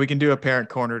going to say, we can do a parent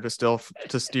corner to steal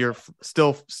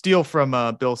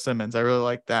from Bill Simmons. I really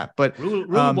like that. But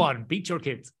rule one, beat your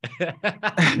kids.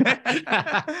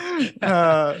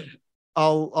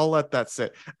 I'll let that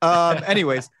sit.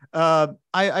 Anyways,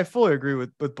 I fully agree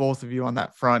with both of you on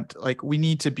that front. Like, we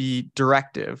need to be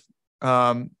directive,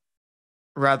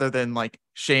 rather than like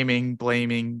shaming,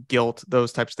 blaming, guilt,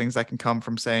 those types of things that can come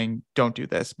from saying don't do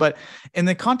this. But in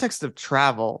the context of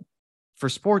travel for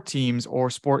sport teams or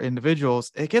sport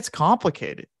individuals, it gets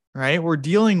complicated, right? We're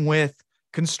dealing with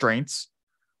constraints.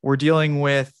 We're dealing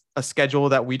with a schedule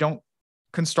that we don't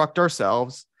construct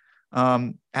ourselves.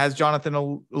 As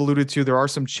Johnathan alluded to, there are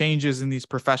some changes in these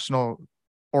professional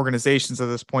organizations at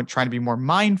this point, trying to be more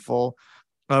mindful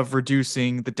of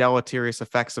reducing the deleterious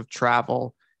effects of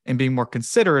travel and being more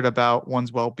considerate about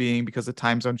one's well-being because the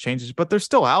time zone changes, but they're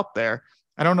still out there.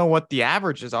 I don't know what the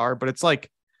averages are, but it's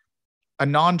like a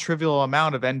non-trivial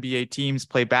amount of NBA teams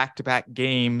play back-to-back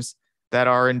games that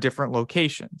are in different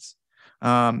locations.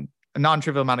 A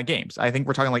non-trivial amount of games. I think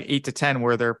we're talking like 8 to 10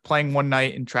 where they're playing one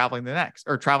night and traveling the next,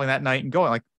 or traveling that night and going.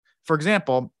 Like, for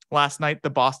example, last night, the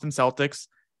Boston Celtics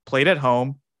played at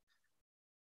home.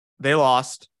 They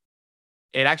lost.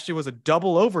 It actually was a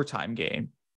double overtime game.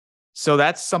 So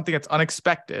that's something that's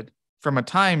unexpected from a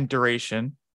time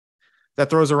duration that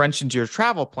throws a wrench into your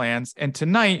travel plans. And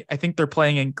tonight, I think they're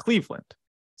playing in Cleveland.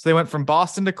 So they went from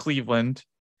Boston to Cleveland.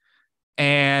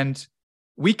 And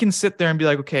we can sit there and be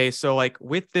like, okay, so like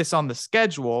with this on the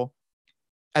schedule,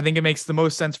 I think it makes the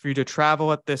most sense for you to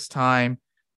travel at this time.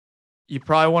 You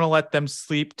probably want to let them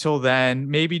sleep till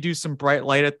then, maybe do some bright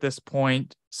light at this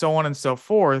point, so on and so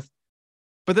forth.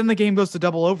 But then the game goes to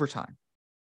double overtime.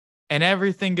 And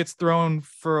everything gets thrown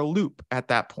for a loop at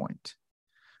that point.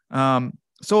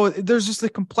 So there's just the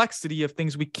complexity of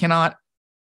things we cannot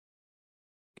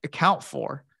account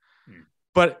for.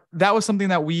 But that was something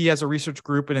that we as a research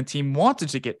group and a team wanted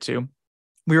to get to.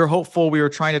 We were hopeful. We were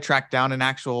trying to track down an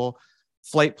actual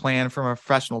flight plan from a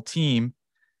professional team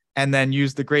and then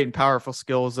use the great and powerful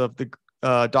skills of the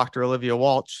Dr. Olivia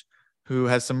Walsh, who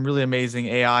has some really amazing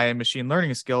AI and machine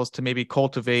learning skills to maybe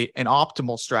cultivate an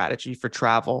optimal strategy for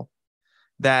travel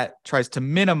that tries to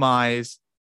minimize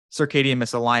circadian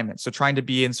misalignment. So trying to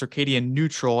be in circadian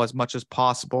neutral as much as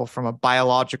possible from a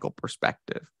biological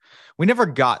perspective. We never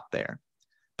got there,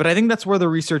 but I think that's where the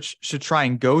research should try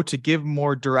and go, to give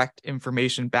more direct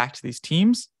information back to these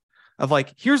teams of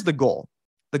like, here's the goal.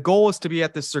 The goal is to be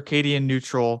at this circadian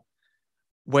neutral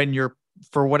when you're,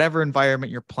 for whatever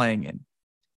environment you're playing in.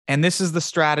 And this is the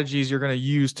strategies you're going to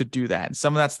use to do that. And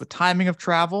some of that's the timing of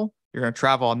travel. You're going to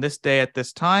travel on this day at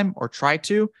this time, or try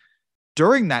to.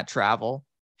 During that travel,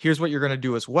 here's what you're going to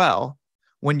do as well.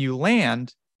 When you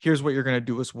land, here's what you're going to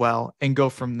do as well, and go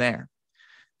from there.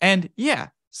 And yeah,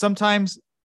 sometimes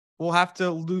we'll have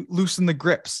to loosen the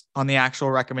grips on the actual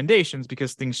recommendations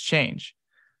because things change.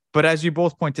 But as you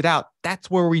both pointed out, that's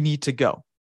where we need to go,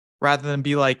 rather than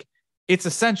be like, it's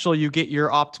essential you get your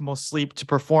optimal sleep to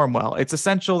perform well. It's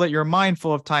essential that you're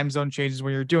mindful of time zone changes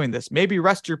when you're doing this. Maybe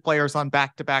rest your players on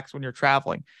back-to-backs when you're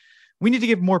traveling. We need to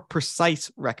give more precise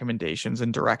recommendations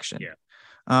and direction. Yeah.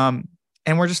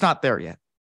 And we're just not there yet.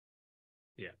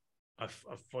 Yeah, I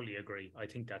fully agree. I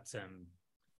think that's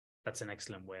an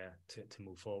excellent way to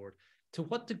move forward. To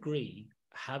what degree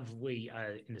have we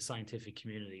in the scientific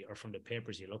community, or from the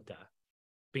papers you looked at,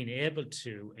 been able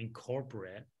to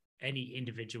incorporate any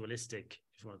individualistic,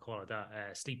 if you want to call it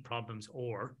that, sleep problems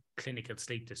or clinical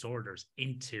sleep disorders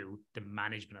into the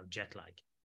management of jet lag?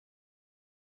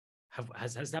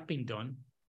 Has that been done?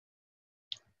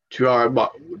 To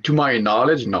my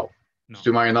knowledge, no.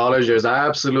 To my knowledge, there's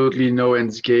absolutely no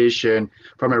indication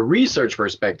from a research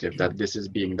perspective that this is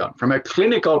being done. From a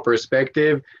clinical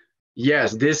perspective,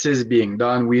 yes, this is being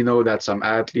done. We know that some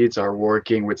athletes are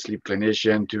working with sleep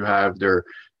clinician to have their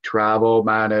travel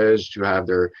managed, to have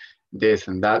their this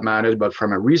and that managed. But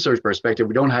from a research perspective,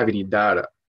 we don't have any data.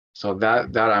 So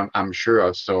that I'm sure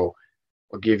of. So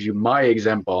I'll give you my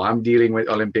example. I'm dealing with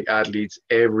Olympic athletes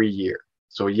every year.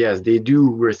 So yes, they do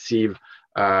receive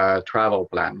travel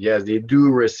plan. Yes, they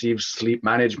do receive sleep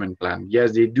management plan.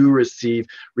 Yes, they do receive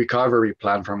recovery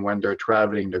plan from when they're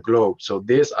traveling the globe. So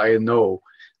this, I know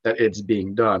that it's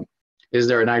being done. Is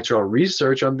there an actual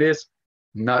research on this?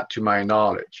 Not to my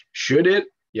knowledge. Should it?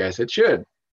 Yes, it should.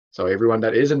 So everyone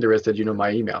that is interested, you know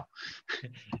my email.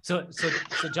 So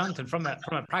Johnathan, from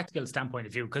a practical standpoint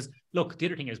of view, because look, the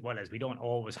other thing as well is we don't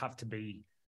always have to be.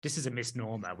 This is a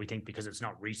misnomer, we think, because it's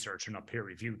not research or not peer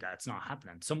reviewed, that it's not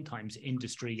happening. Sometimes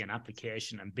industry and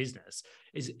application and business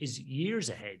is years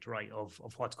ahead, right, of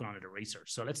what's going on in the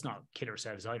research. So let's not kid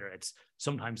ourselves either.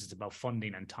 Sometimes it's about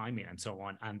funding and timing and so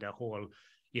on. And the whole,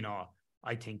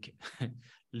 I think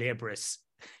laborious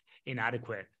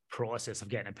inadequate process of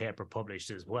getting a paper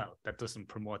published as well. That doesn't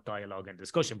promote dialogue and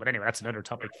discussion. But anyway, that's another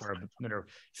topic for another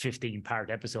 15-part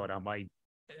episode on my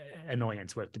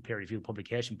annoyance with the peer review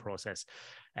publication process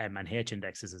and H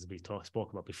indexes, as we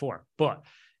spoke about before. But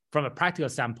from a practical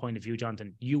standpoint of view,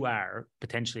 Johnathan, you are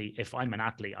potentially, if I'm an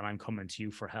athlete and I'm coming to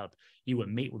you for help, you will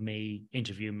meet with me,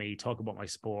 interview me, talk about my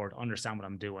sport, understand what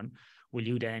I'm doing. Will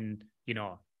you then,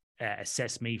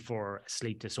 assess me for a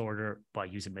sleep disorder by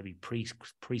using maybe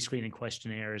pre-screening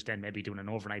questionnaires, then maybe doing an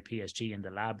overnight PSG in the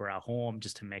lab or at home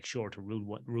just to make sure to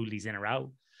rule these in or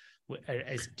out?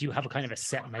 Do you have a kind of a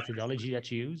set methodology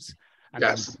that you use? And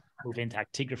yes. Then move into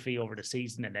actigraphy over the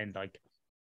season and then like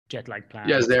jet lag plans?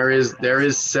 Yes, there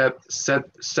is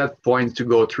set points to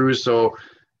go through. So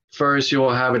first you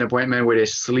will have an appointment with a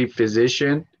sleep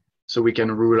physician so we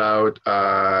can rule out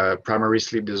primary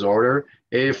sleep disorder.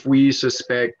 If we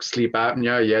suspect sleep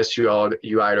apnea, yes, you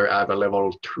either have a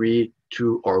level 3,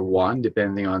 2, or 1,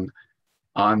 depending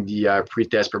on the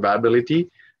pre-test probability.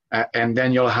 And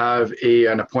then you'll have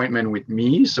an appointment with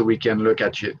me so we can look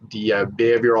at the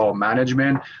behavioral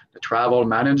management, the travel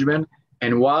management.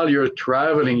 And while you're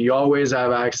traveling, you always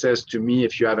have access to me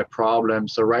if you have a problem.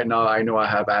 So right now, I know I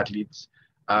have athletes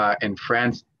in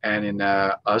France and in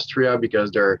Austria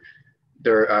because they're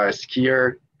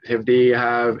skier. If they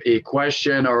have a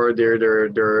question or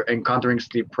they're encountering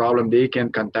sleep problem, they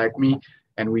can contact me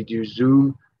and we do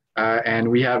Zoom. And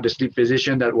we have the sleep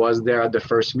physician that was there at the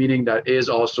first meeting that is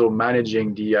also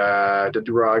managing the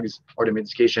drugs or the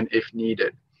medication if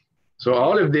needed. So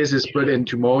all of this is put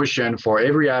into motion for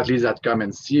every athlete that come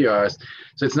and see us.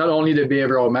 So it's not only the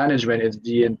behavioral management, it's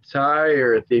the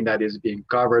entire thing that is being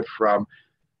covered, from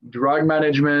drug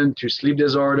management to sleep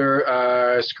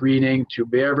disorder screening to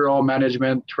behavioral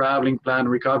management, traveling plan,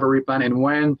 recovery plan. And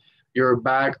when you're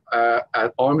back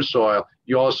at home soil,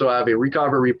 you also have a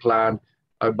recovery plan,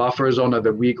 a buffer zone of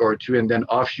a week or two, and then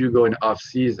off you go in off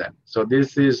season. So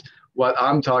this is what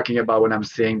I'm talking about when I'm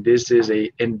saying this is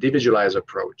a individualized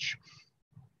approach.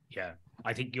 Yeah,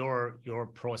 I think your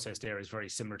process there is very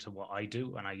similar to what I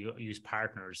do, and I use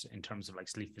partners in terms of like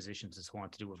sleep physicians and so on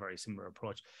to do a very similar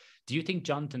approach. Do you think,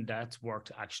 Johnathan, that's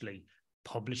worked actually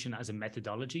publishing as a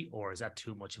methodology, or is that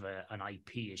too much of an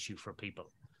IP issue for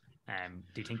people?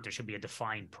 Do you think there should be a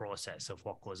defined process of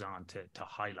what goes on to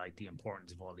highlight the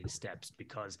importance of all these steps?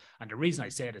 And the reason I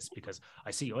say this is because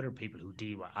I see other people who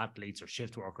deal with athletes or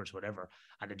shift workers, whatever,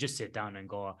 and they just sit down and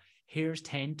go, here's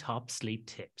 10 top sleep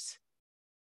tips.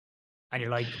 And you're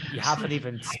like, you haven't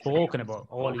even spoken about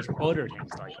all these other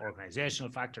things like organizational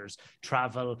factors,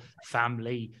 travel,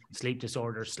 family, sleep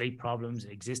disorders, sleep problems,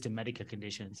 existing medical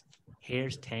conditions.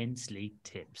 Here's 10 sleep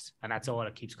tips. And that's all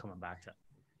it keeps coming back to.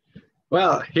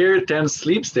 Well, here 10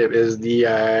 sleep tips is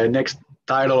the next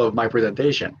title of my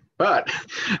presentation. But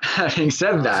having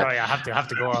said that, sorry, I have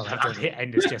to go. I have to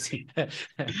end this, Jesse.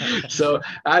 So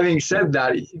having said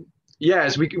that,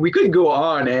 yes, we could go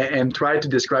on and try to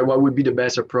describe what would be the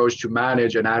best approach to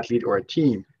manage an athlete or a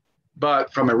team.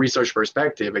 But from a research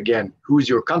perspective, again, who's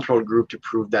your control group to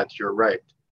prove that you're right?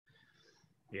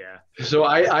 Yeah. So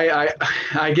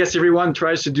I guess everyone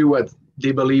tries to do what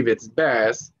they believe it's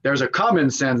best. There's a common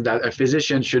sense that a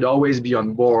physician should always be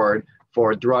on board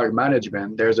for drug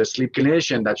management. There's a sleep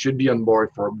clinician that should be on board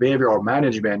for behavioral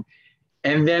management.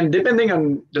 And then depending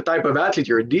on the type of athlete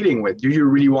you're dealing with, do you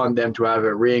really want them to have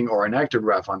a ring or an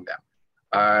actigraph on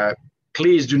them?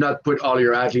 Please do not put all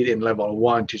your athlete in level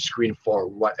 1 to screen for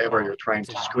whatever you're trying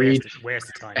to screen. Waste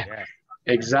the time, yeah.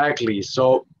 Exactly.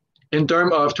 So in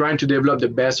terms of trying to develop the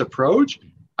best approach,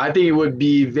 I think it would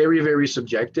be very, very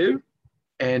subjective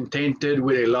and tainted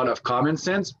with a lot of common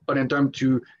sense. But in terms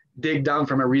to dig down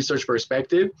from a research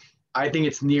perspective, I think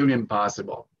it's nearly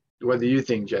impossible. What do you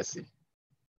think, Jesse?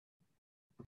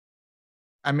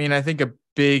 I mean, I think a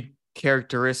big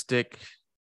characteristic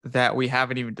that we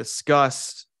haven't even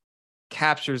discussed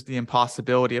captures the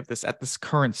impossibility of this at this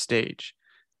current stage.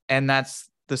 And that's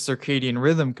the circadian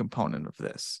rhythm component of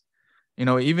this. You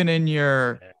know, even in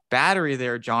your battery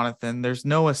there, Johnathan, there's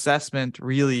no assessment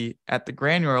really at the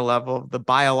granular level of the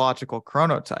biological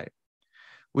chronotype.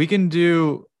 We can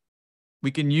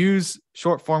use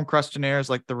short form questionnaires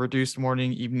like the reduced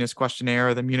morning evenness questionnaire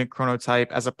or the Munich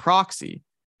chronotype as a proxy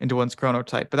into one's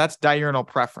chronotype, but that's diurnal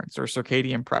preference or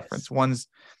circadian preference, one's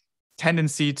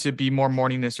tendency to be more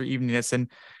morningness or eveningness.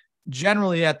 And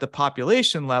generally at the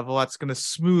population level, that's going to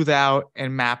smooth out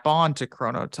and map on to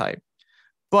chronotype.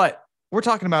 But we're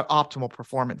talking about optimal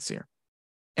performance here.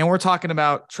 And we're talking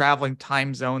about traveling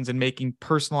time zones and making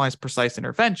personalized, precise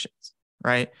interventions,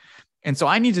 right? And so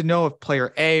I need to know if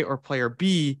player A or player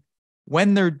B,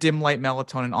 when their dim light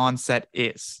melatonin onset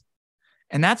is.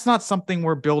 And that's not something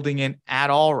we're building in at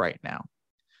all right now,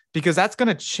 because that's going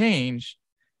to change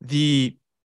the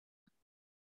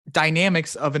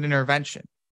dynamics of an intervention.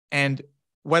 And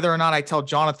whether or not I tell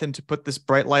Johnathan to put this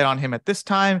bright light on him at this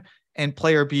time and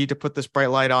player B to put this bright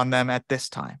light on them at this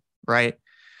time, right?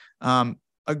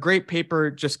 A great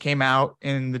paper just came out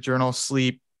in the journal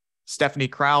Sleep, Stephanie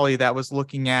Crowley, that was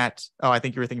looking at, I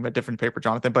think you were thinking about a different paper,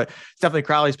 Johnathan, but Stephanie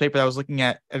Crowley's paper that was looking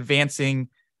at advancing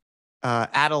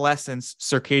adolescents'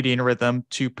 circadian rhythm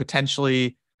to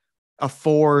potentially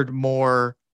afford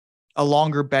a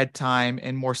longer bedtime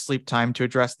and more sleep time to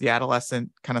address the adolescent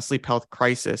kind of sleep health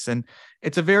crisis. And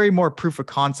it's a very more proof of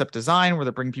concept design where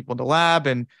they're bringing people into lab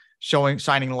and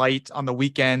shining light on the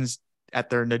weekends at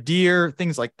their nadir,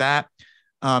 things like that.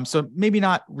 So maybe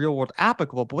not real world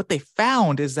applicable, but what they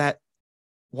found is that,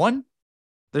 one,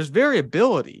 there's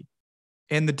variability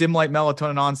in the dim light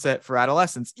melatonin onset for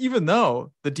adolescents, even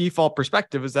though the default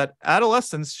perspective is that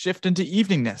adolescents shift into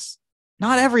eveningness.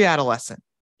 Not every adolescent.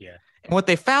 Yeah. And what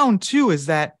they found too is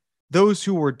that those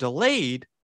who were delayed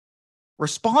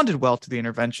responded well to the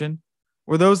intervention,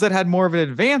 where those that had more of an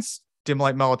advanced dim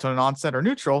light melatonin onset or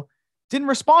neutral didn't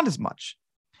respond as much.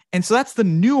 And so that's the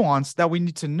nuance that we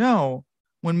need to know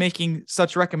when making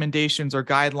such recommendations or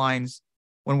guidelines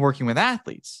when working with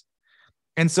athletes.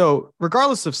 And so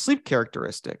regardless of sleep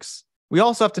characteristics, we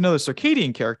also have to know the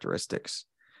circadian characteristics.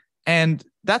 And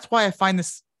that's why I find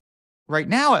this right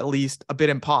now, at least, a bit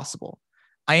impossible.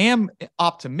 I am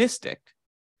optimistic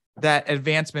that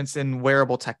advancements in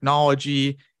wearable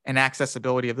technology and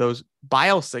accessibility of those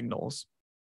biosignals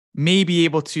may be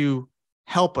able to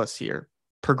help us here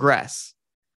progress.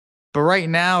 But right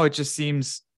now, it just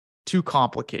seems too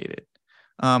complicated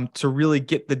to really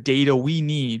get the data we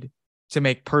need to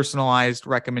make personalized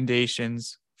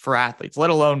recommendations for athletes, let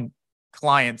alone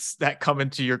clients that come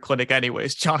into your clinic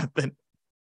anyways, Johnathan.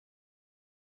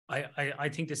 I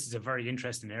think this is a very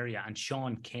interesting area. And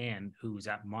Sean Kane, who's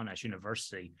at Monash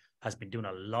University, has been doing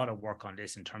a lot of work on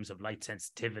this in terms of light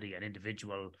sensitivity and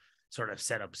individual sort of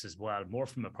setups as well, more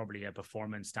from probably a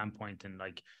performance standpoint and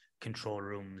like control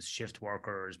rooms, shift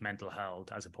workers, mental health,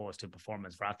 as opposed to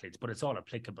performance for athletes. But it's all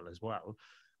applicable as well,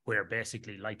 where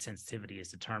basically light sensitivity is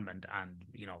determined and,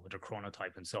 with the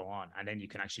chronotype and so on. And then you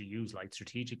can actually use light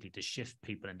strategically to shift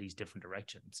people in these different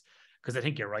directions. Because I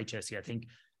think you're right, Jesse. I think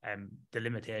the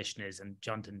limitation is, and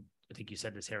Johnathan, I think you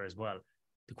said this here as well,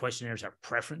 the questionnaires are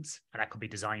preference, and that could be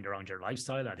designed around your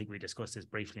lifestyle. I think we discussed this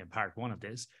briefly in part one of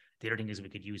this. The other thing is we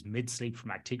could use mid-sleep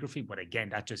from actigraphy, but again,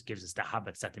 that just gives us the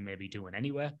habits that they may be doing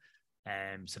anyway.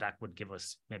 So that would give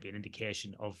us maybe an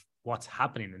indication of what's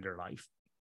happening in their life.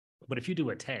 But if you do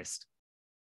a test,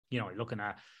 looking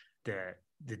at the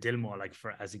Dilmo, like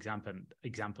for as example,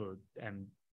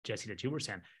 Jesse, that you were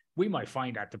saying, we might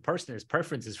find that the person has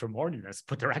preferences for morningness,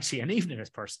 but they're actually an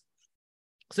eveningness person.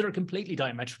 So they're completely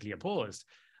diametrically opposed.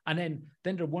 And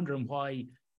then they're wondering why,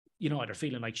 they're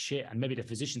feeling like shit. And maybe the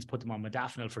physicians put them on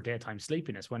modafinil for daytime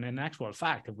sleepiness, when in actual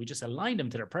fact, if we just aligned them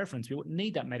to their preference, we wouldn't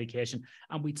need that medication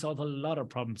and we'd solve a lot of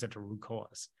problems at the root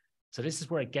cause. So this is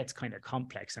where it gets kind of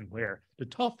complex and where the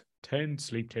top 10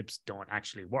 sleep tips don't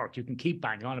actually work. You can keep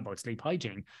banging on about sleep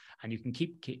hygiene and you can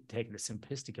keep taking the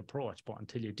simplistic approach, but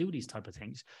until you do these type of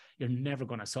things, you're never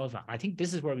going to solve that. And I think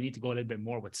this is where we need to go a little bit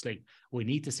more with sleep. We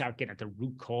need to start getting at the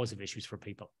root cause of issues for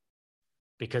people.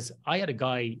 Because I had a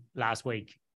guy last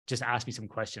week just ask me some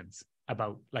questions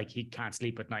about, like, he can't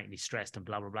sleep at night and he's stressed and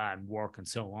blah, blah, blah, and work and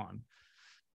so on.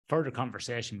 Further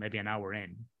conversation, maybe an hour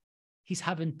in, he's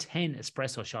having 10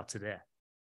 espresso shots a day.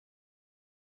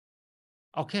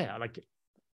 Okay,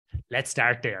 let's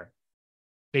start there.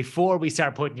 Before we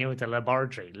start putting you into the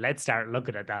laboratory, let's start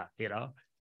looking at that,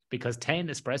 because 10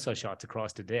 espresso shots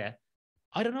across the day,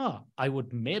 I don't know. I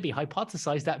would maybe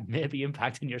hypothesize that may be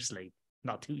impacting your sleep.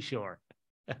 Not too sure.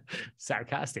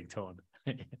 Sarcastic tone.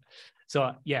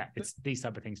 So yeah, it's these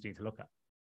type of things we need to look at.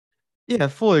 Yeah,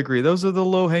 fully agree. Those are the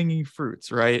low-hanging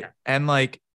fruits, right? Yeah. And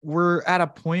we're at a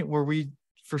point where we,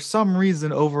 for some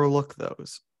reason, overlook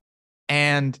those.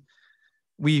 And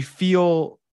we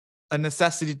feel a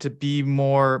necessity to be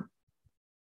more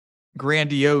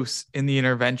grandiose in the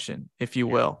intervention, if you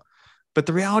will. But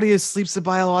the reality is sleep's a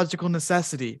biological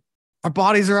necessity. Our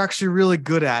bodies are actually really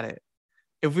good at it.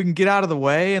 If we can get out of the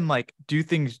way and do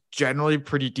things generally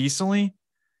pretty decently,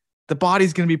 the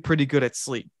body's going to be pretty good at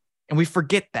sleep. And we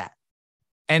forget that.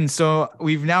 And so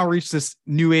we've now reached this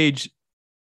new age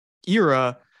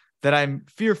era that I'm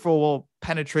fearful will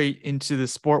penetrate into the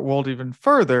sport world even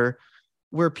further,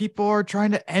 where people are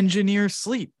trying to engineer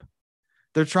sleep.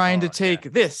 They're trying to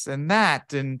take this and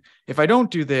that. And if I don't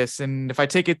do this, and if I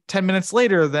take it 10 minutes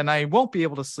later, then I won't be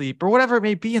able to sleep or whatever it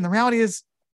may be. And the reality is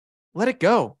let it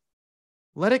go.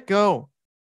 Let it go.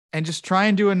 And just try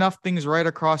and do enough things right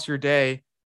across your day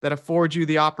that afford you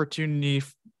the opportunity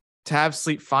to have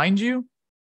sleep find you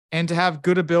and to have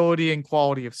good ability and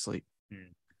quality of sleep.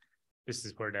 This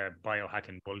is where the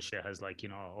biohacking bullshit has, like,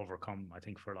 overcome, I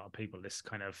think, for a lot of people. This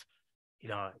kind of,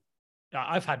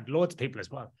 I've had loads of people as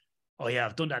well. Oh yeah,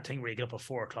 I've done that thing where you get up at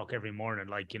 4:00 every morning,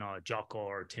 like, Jocko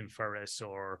or Tim Ferriss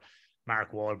or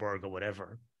Mark Wahlberg or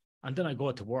whatever. And then I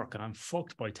go to work and I'm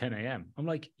fucked by 10 a.m. I'm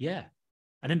like, yeah.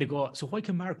 And then they go, so why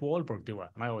can Mark Wahlberg do it?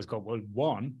 And I always go, well,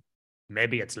 one,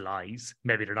 maybe it's lies.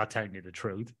 Maybe they're not telling you the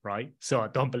truth, right? So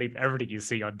don't believe everything you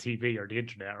see on TV or the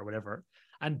internet or whatever.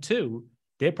 And two,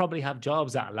 they probably have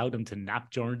jobs that allow them to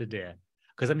nap during the day.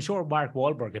 Because I'm sure Mark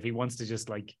Wahlberg, if he wants to just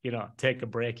take a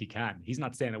break, he can. He's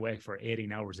not staying awake for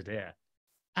 18 hours a day.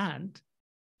 And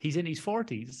he's in his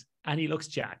 40s and he looks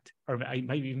jacked, or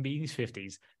maybe even be in his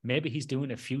 50s. Maybe he's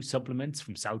doing a few supplements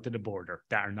from south of the border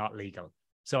that are not legal.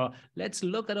 So let's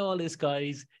look at all this,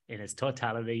 guys, in its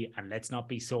totality, and let's not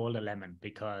be sold a lemon,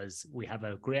 because we have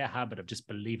a great habit of just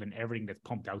believing everything that's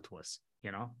pumped out to us,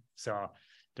 So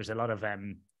there's a lot of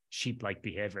sheep-like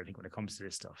behavior, I think, when it comes to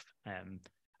this stuff. And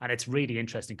it's really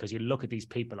interesting because you look at these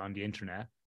people on the internet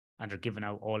and they're giving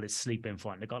out all this sleep info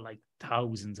and they've got like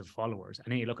thousands of followers.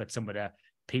 And then you look at some of the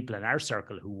people in our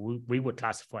circle who we would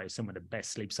classify as some of the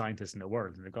best sleep scientists in the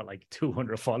world, and they've got like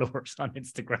 200 followers on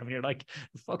Instagram. And you're like,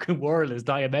 the fucking world is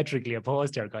diametrically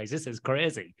opposed here, guys. This is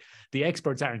crazy. The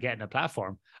experts aren't getting a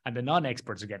platform and the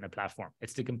non-experts are getting a platform.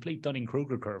 It's the complete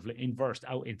Dunning-Kruger curve inversed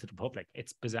out into the public.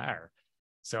 It's bizarre.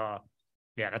 So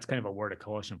yeah, that's kind of a word of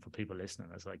caution for people listening.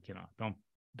 It's like,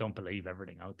 don't believe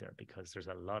everything out there, because there's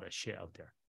a lot of shit out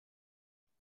there.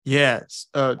 Yes.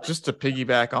 Just to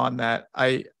piggyback on that,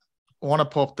 I want to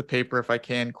pull up the paper if I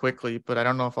can quickly, but I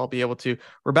don't know if I'll be able to.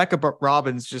 Rebecca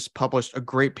Robbins just published a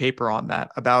great paper on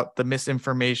that, about the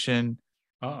misinformation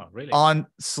on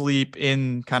sleep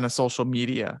in kind of social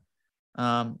media.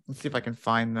 Let's see if I can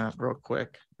find that real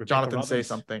quick. Rebecca Johnathan, Robbins. say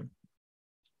something.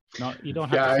 No, you don't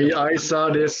have to. I saw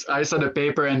this. I saw the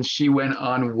paper, and she went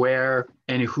on where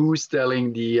and who's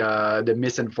telling the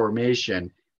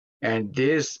misinformation, and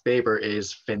this paper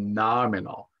is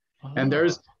phenomenal. And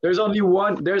there's only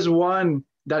one. There's one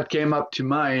that came up to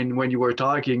mind when you were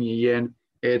talking, Ian.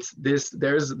 It's this.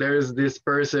 There's this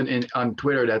person on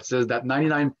Twitter that says that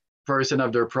 99%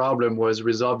 of their problem was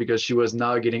resolved because she was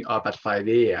now getting up at 5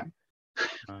 a.m.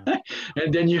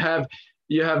 And then you have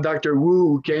Dr. Wu,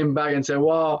 who came back and said,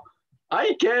 well,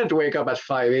 I can't wake up at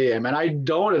 5 a.m. and I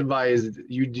don't advise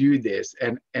you do this.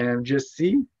 And just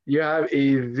see, you have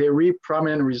a very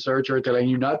prominent researcher telling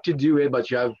you not to do it, but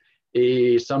you have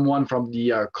someone from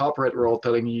the corporate world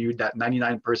telling you that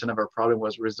 99% of our problem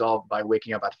was resolved by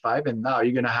waking up at 5. And now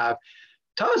you're going to have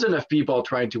thousands of people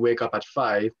trying to wake up at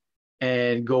 5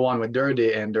 and go on with their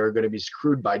day, and they're going to be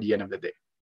screwed by the end of the day.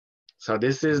 So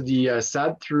this is the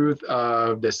sad truth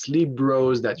of the sleep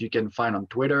bros that you can find on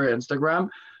Twitter, Instagram,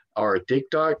 or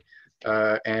TikTok.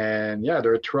 And yeah,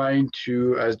 they're trying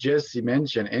to, as Jesse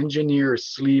mentioned, engineer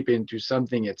sleep into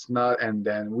something it's not. And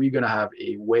then we're going to have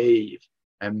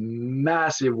a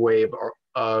massive wave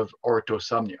of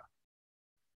orthosomnia.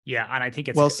 Yeah, and I think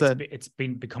it's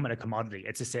been becoming a commodity.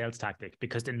 It's a sales tactic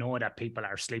because they know that people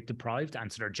are sleep deprived,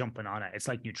 and so they're jumping on it. It's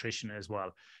like nutrition as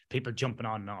well. People jumping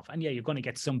on and off. And yeah, you're going to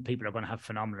get some people are going to have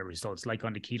phenomenal results, like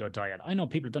on the keto diet. I know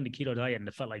people have done the keto diet and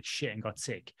they felt like shit and got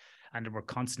sick, and they were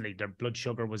constantly, their blood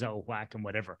sugar was out of whack and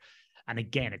whatever. And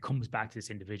again, it comes back to this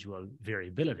individual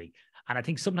variability. And I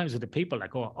think sometimes with the people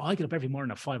like, oh, I get up every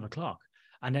morning at 5 o'clock.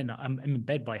 And then I'm in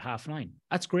bed by 9:30.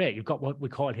 That's great. You've got what we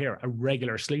call here a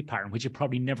regular sleep pattern, which you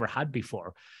probably never had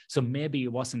before. So maybe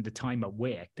it wasn't the time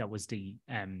awake that was the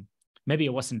maybe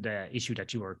it wasn't the issue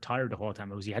that you were tired the whole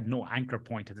time. It was you had no anchor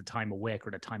point at the time awake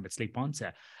or the time at sleep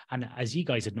onset. And as you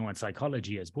guys would know in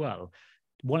psychology as well,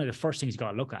 one of the first things you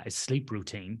got to look at is sleep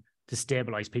routine to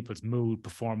stabilize people's mood,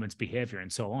 performance, behavior,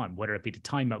 and so on, whether it be the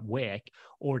time at wake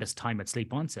or this time at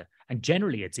sleep onset. And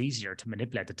generally, it's easier to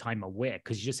manipulate the time at wake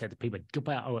because you just said to people,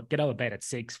 get out of bed at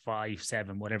 6, 5,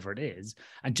 7, whatever it is,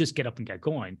 and just get up and get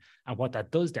going. And what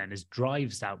that does then is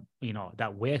drives that,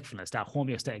 that wakefulness, that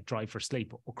homeostatic drive for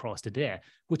sleep across the day,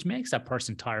 which makes that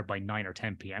person tired by 9 or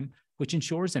 10 p.m., which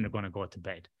ensures then they're going to go to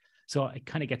bed. So it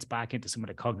kind of gets back into some of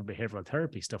the cognitive behavioral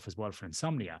therapy stuff as well for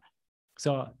insomnia.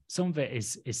 So some of it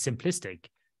is simplistic,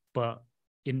 but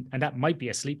and that might be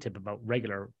a sleep tip about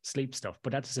regular sleep stuff,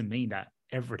 but that doesn't mean that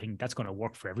everything that's going to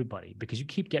work for everybody, because you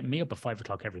keep getting me up at 5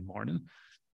 o'clock every morning.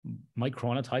 My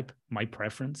chronotype, my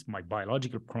preference, my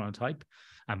biological chronotype,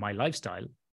 and my lifestyle,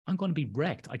 I'm going to be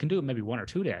wrecked. I can do it maybe 1 or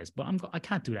 2 days, but I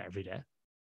can't do that every day.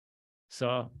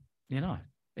 So,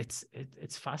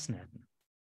 It's fascinating.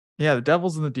 Yeah, the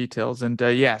devil's in the details. And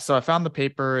so I found the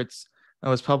paper. It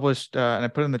was published and I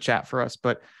put it in the chat for us,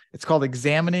 but it's called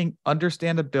Examining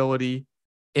Understandability,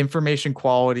 Information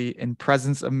Quality, and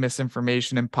Presence of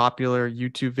Misinformation in Popular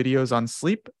YouTube Videos on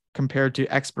Sleep Compared to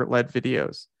Expert-Led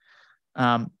Videos.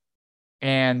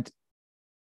 And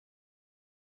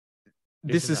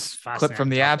this is clipped from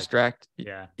the abstract.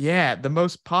 Yeah. The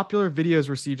most popular videos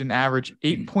received an average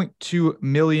 8.2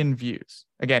 million views.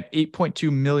 Again,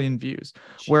 8.2 million views.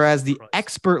 Jesus whereas the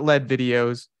expert-led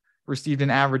videos received an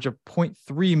average of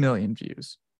 0.3 million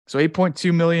views. So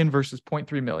 8.2 million versus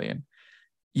 0.3 million.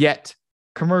 Yet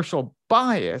commercial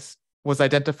bias was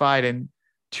identified in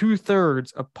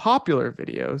 2/3 of popular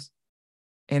videos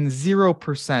and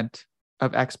 0%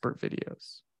 of expert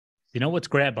videos. You know what's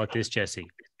great about this, Jesse,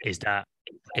 is that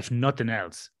if nothing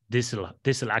else, this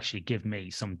will actually give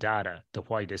me some data to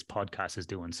why this podcast is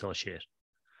doing so shit.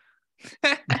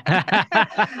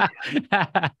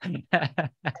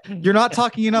 You're not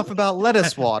talking enough about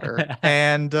lettuce water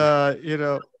and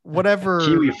whatever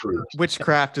kiwi fruit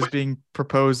witchcraft is being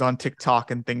proposed on TikTok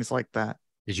and things like that.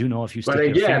 Did you know if you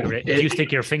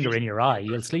stick your finger in your eye,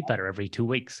 you'll sleep better every 2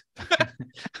 weeks?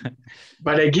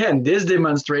 But again, this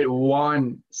demonstrates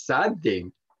one sad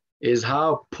thing is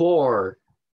how poor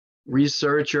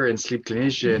researcher and sleep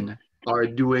clinician are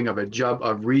doing of a job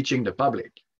of reaching the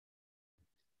public.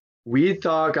 We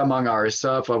talk among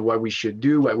ourselves of what we should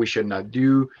do, what we should not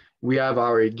do. We have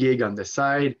our gig on the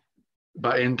side,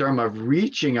 but in terms of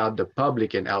reaching out the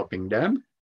public and helping them,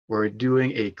 we're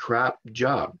doing a crap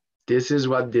job. This is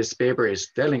what this paper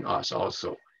is telling us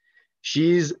also.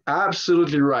 She's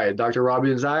absolutely right. Dr.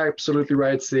 Robbins is absolutely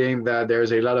right saying that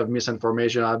there's a lot of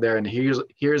misinformation out there, and here's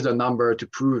the number to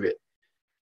prove it.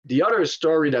 The other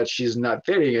story that she's not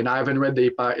telling, and I haven't read the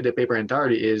paper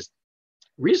entirely, is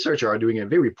researchers are doing a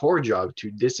very poor job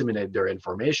to disseminate their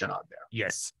information out there.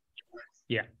 Yes.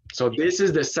 Yeah. So this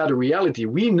is the sad reality.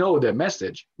 We know the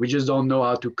message. We just don't know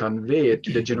how to convey it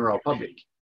to the general public.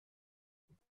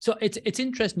 So it's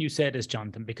interesting you said this,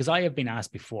 Johnathan, because I have been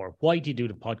asked before, why do you do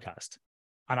the podcast?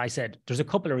 And I said, there's a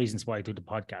couple of reasons why I do the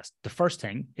podcast. The first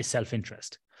thing is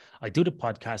self-interest. I do the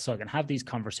podcast so I can have these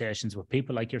conversations with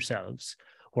people like yourselves,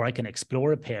 where I can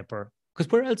explore a paper.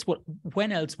 Because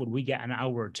when else would we get an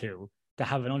hour or two to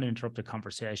have an uninterrupted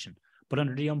conversation? But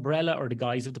under the umbrella or the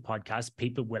guise of the podcast,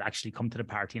 people will actually come to the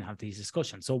party and have these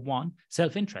discussions. So one,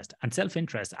 self-interest. And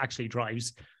self-interest actually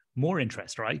drives more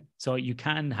interest, right? So you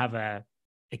can have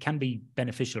it can be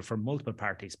beneficial for multiple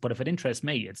parties, but if it interests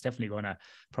me, it's definitely going to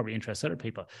probably interest other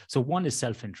people. So one is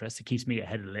self-interest. It keeps me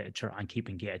ahead of the literature and keep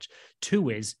engaged. Two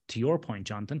is, to your point,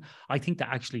 Johnathan, I think that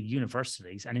actually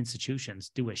universities and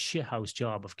institutions do a shithouse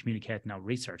job of communicating out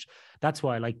research. That's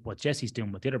why I like what Jesse's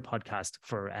doing with the other podcast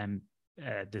for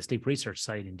the sleep research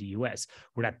side in the US,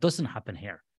 where that doesn't happen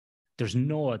here. The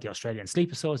Australian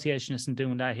Sleep Association isn't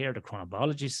doing that here. The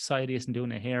Chronobiology Society isn't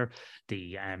doing it here.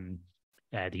 The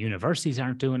universities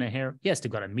aren't doing it here. Yes,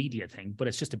 they've got a media thing, but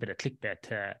it's just a bit of clickbait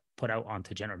to put out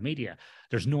onto general media.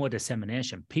 There's no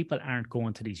dissemination. People aren't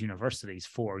going to these universities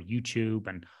for YouTube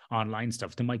and online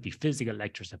stuff. There might be physical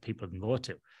lectures that people can go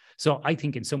to. So I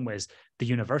think in some ways, the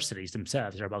universities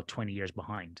themselves are about 20 years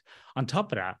behind. On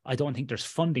top of that, I don't think there's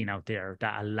funding out there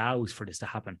that allows for this to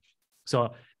happen.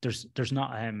 So there's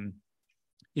not, I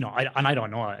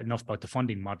don't know enough about the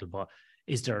funding model, but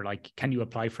is there can you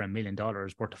apply for $1 million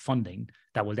worth of funding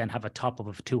that will then have a top up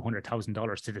of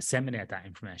 $200,000 to disseminate that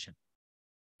information?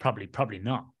 Probably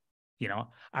not.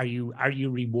 Are you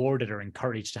rewarded or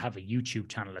encouraged to have a YouTube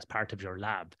channel as part of your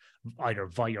lab, either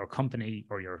via your company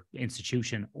or your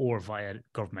institution or via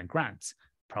government grants?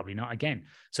 Probably not again.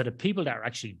 So the people that are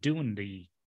actually doing the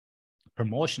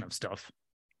promotion of stuff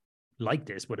like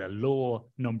this with a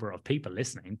low number of people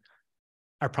listening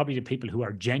are probably the people who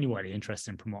are genuinely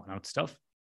interested in promoting out stuff.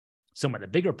 Some of the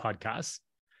bigger podcasts,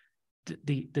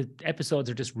 the episodes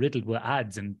are just riddled with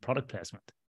ads and product placement.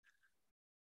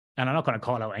 And I'm not going to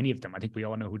call out any of them. I think we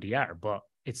all know who they are, but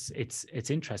it's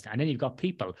interesting. And then you've got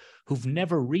people who've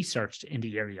never researched in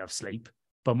the area of sleep,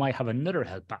 but might have another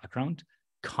health background,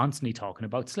 constantly talking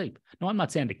about sleep. No, I'm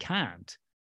not saying they can't,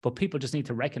 but people just need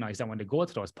to recognize that when they go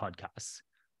to those podcasts,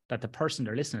 that the person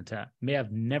they're listening to may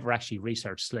have never actually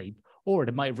researched sleep, or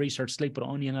they might have researched sleep, but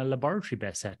only in a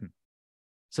laboratory-based setting.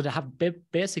 So they have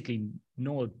basically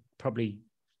no probably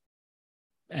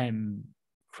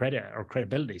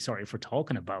credibility, for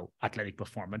talking about athletic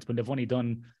performance when they've only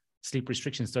done sleep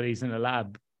restriction studies in a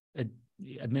lab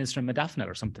administering modafinil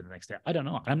or something the next day. I don't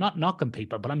know. I'm not knocking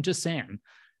people, but I'm just saying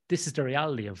this is the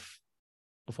reality of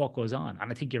what goes on.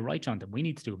 And I think you're right, Johnathan. We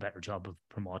need to do a better job of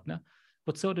promoting it.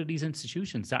 but so do these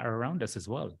institutions that are around us as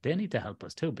well. They need to help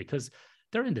us too, because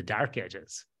they're in the dark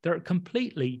ages. They're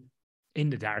completely in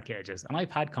the dark ages. And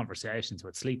I've had conversations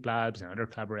with sleep labs and other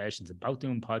collaborations about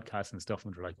doing podcasts and stuff.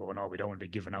 And they're like, oh, no, we don't want to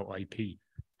be giving out IP.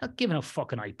 Not giving out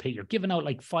fucking IP. You're giving out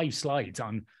like 5 slides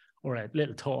on, or a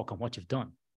little talk on what you've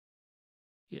done.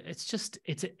 It's just,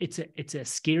 it's a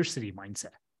scarcity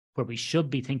mindset where we should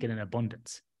be thinking in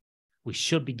abundance. We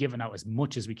should be giving out as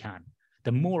much as we can.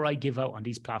 The more I give out on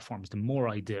these platforms, the more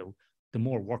I do, the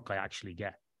more work I actually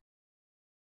get.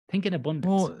 Think in abundance.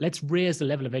 Well, let's raise the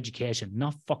level of education,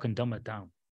 not fucking dumb it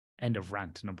down. End of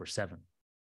rant number 7.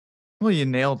 Well, you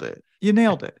nailed it. You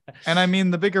nailed it. And I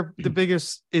mean, the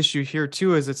biggest issue here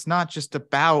too is it's not just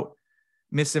about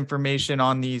misinformation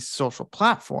on these social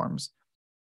platforms.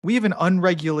 We have an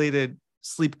unregulated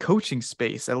sleep coaching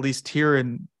space, at least here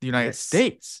in the United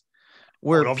States,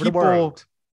 where all over people, the world.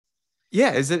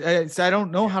 Yeah, I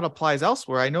don't know how it applies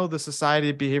elsewhere. I know the Society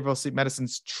of Behavioral Sleep Medicine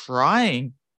is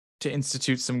trying to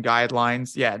institute some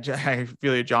guidelines. Yeah, I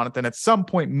feel you, Johnathan. At some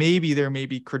point, maybe there may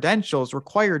be credentials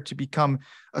required to become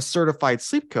a certified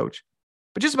sleep coach,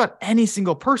 but just about any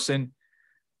single person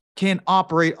can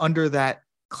operate under that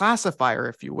classifier,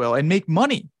 if you will, and make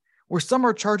money, where some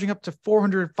are charging up to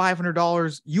 $400,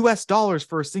 $500 US dollars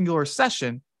for a singular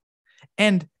session.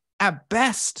 And at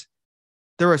best,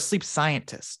 they're a sleep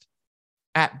scientist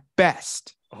at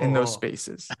best in those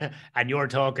spaces. And you're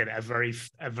talking a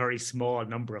very small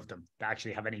number of them that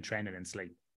actually have any training in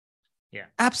sleep. Yeah,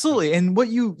 absolutely. And what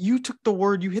you took the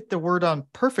word, you hit the word on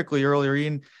perfectly earlier,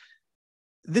 Ian.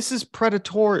 This is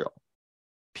predatorial.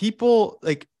 People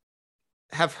like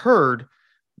have heard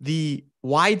the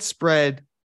widespread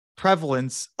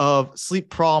prevalence of sleep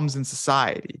problems in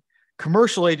society.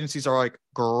 Commercial agencies are like,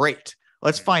 great,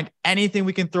 let's find anything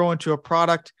we can throw into a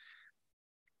product,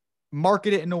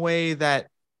 market it in a way that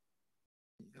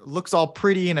looks all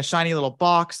pretty in a shiny little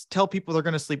box, tell people they're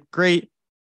going to sleep great,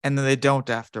 and then they don't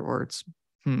afterwards.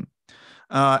 And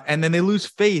then they lose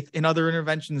faith in other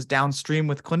interventions downstream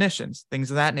with clinicians,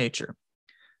 things of that nature.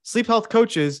 Sleep health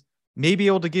coaches may be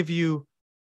able to give you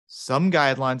some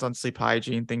guidelines on sleep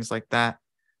hygiene, things like that,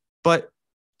 but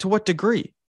to what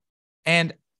degree?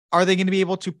 And are they going to be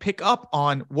able to pick up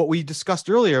on what we discussed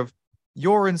earlier of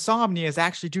your insomnia is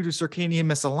actually due to circadian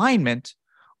misalignment,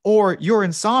 or your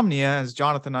insomnia, as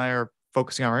Johnathan and I are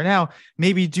focusing on right now,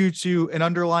 may be due to an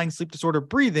underlying sleep disorder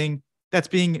breathing that's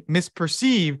being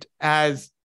misperceived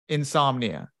as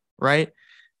insomnia, right?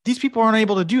 These people aren't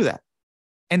able to do that.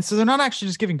 And so they're not actually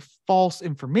just giving false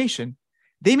information.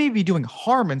 They may be doing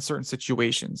harm in certain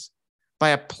situations by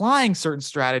applying certain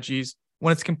strategies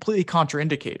when it's completely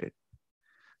contraindicated.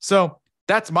 So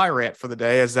that's my rant for the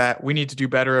day, is that we need to do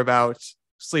better about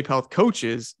sleep health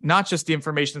coaches, not just the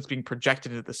information that's being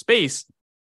projected into the space,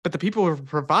 but the people who are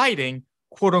providing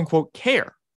quote unquote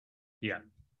care. Yeah.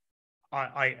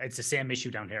 It's the same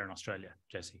issue down here in Australia,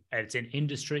 Jesse. It's in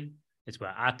industry, it's with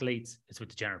athletes, it's with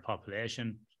the general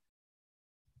population.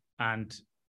 And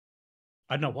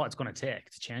I don't know what it's going to take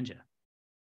to change it.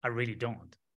 I really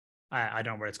don't. I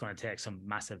don't know where it's going to take some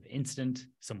massive incident,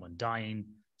 someone dying,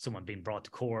 someone being brought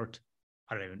to court.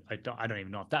 I don't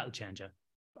even know if that'll change it.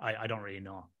 I don't really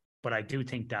know. But I do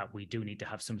think that we do need to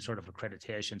have some sort of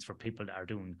accreditations for people that are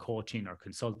doing coaching or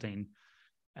consulting.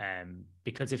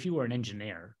 Because if you were an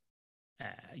engineer,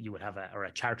 you would have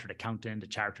a chartered accountant, a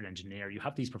chartered engineer. You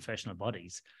have these professional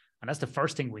bodies. And that's the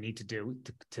first thing we need to do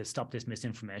to stop this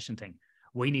misinformation thing.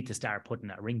 We need to start putting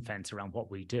a ring fence around what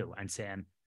we do and saying,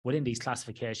 within these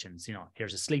classifications,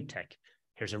 here's a sleep tech,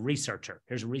 here's a researcher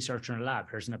in a lab,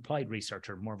 here's an applied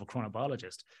researcher, more of a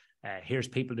chronobiologist. Here's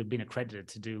people who've been accredited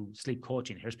to do sleep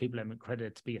coaching. Here's people who've been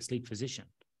accredited to be a sleep physician.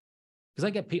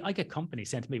 Because I get companies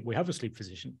saying to me, we have a sleep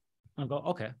physician. And I go,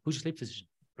 okay, who's your sleep physician?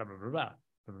 Blah, blah, blah, blah,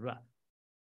 blah, blah, blah.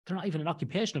 They're not even an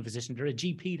occupational physician. They're a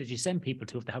GP that you send people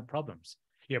to if they have problems.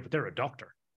 Yeah, but they're a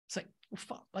doctor. It's like, well,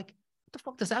 fuck, like, what the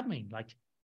fuck does that mean? Like,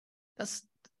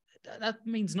 that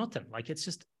means nothing. Like, it's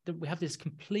just that we have this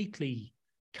completely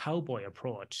cowboy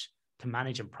approach to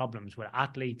managing problems with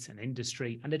athletes and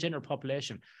industry and the general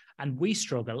population. And we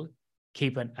struggle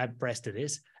keeping abreast of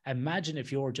this. Imagine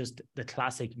if you're just the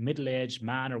classic middle-aged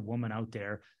man or woman out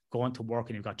there going to work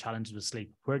and you've got challenges with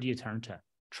sleep. Where do you turn to?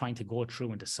 Trying to go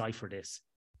through and decipher this.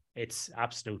 It's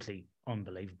absolutely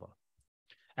unbelievable.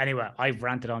 Anyway, I've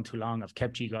ranted on too long. I've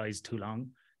kept you guys too long.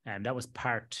 And that was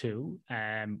part 2.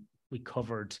 We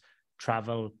covered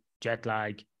travel, jet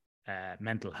lag,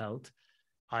 mental health.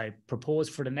 I propose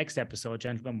for the next episode,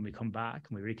 gentlemen, when we come back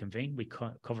and we reconvene, we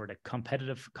cover the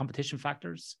competition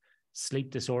factors,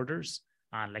 sleep disorders,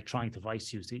 and electronic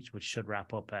device usage, which should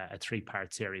wrap up a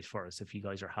 3-part series for us if you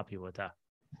guys are happy with that.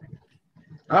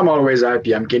 I'm always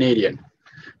happy. I'm Canadian.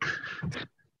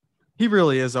 He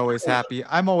really is always happy.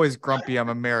 I'm always grumpy. I'm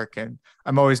American.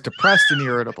 I'm always depressed and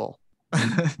irritable.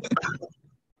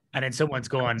 And then someone's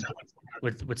going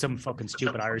with some fucking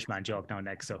stupid Irishman joke now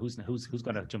next. So who's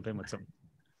going to jump in with some?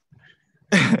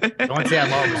 Don't say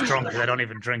I'm always drunk because I don't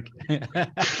even drink.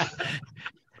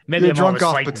 Maybe You're I'm drunk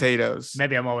off fighting. Potatoes.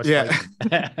 Maybe I'm always fighting.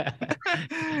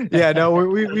 Yeah, no,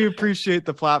 we appreciate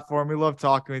the platform. We love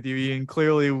talking with you, Ian.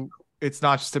 Clearly, it's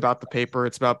not just about the paper;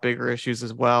 it's about bigger issues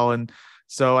as well. And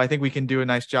so I think we can do a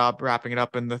nice job wrapping it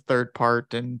up in the third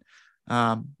part. And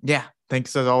yeah,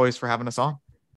 thanks as always for having us on.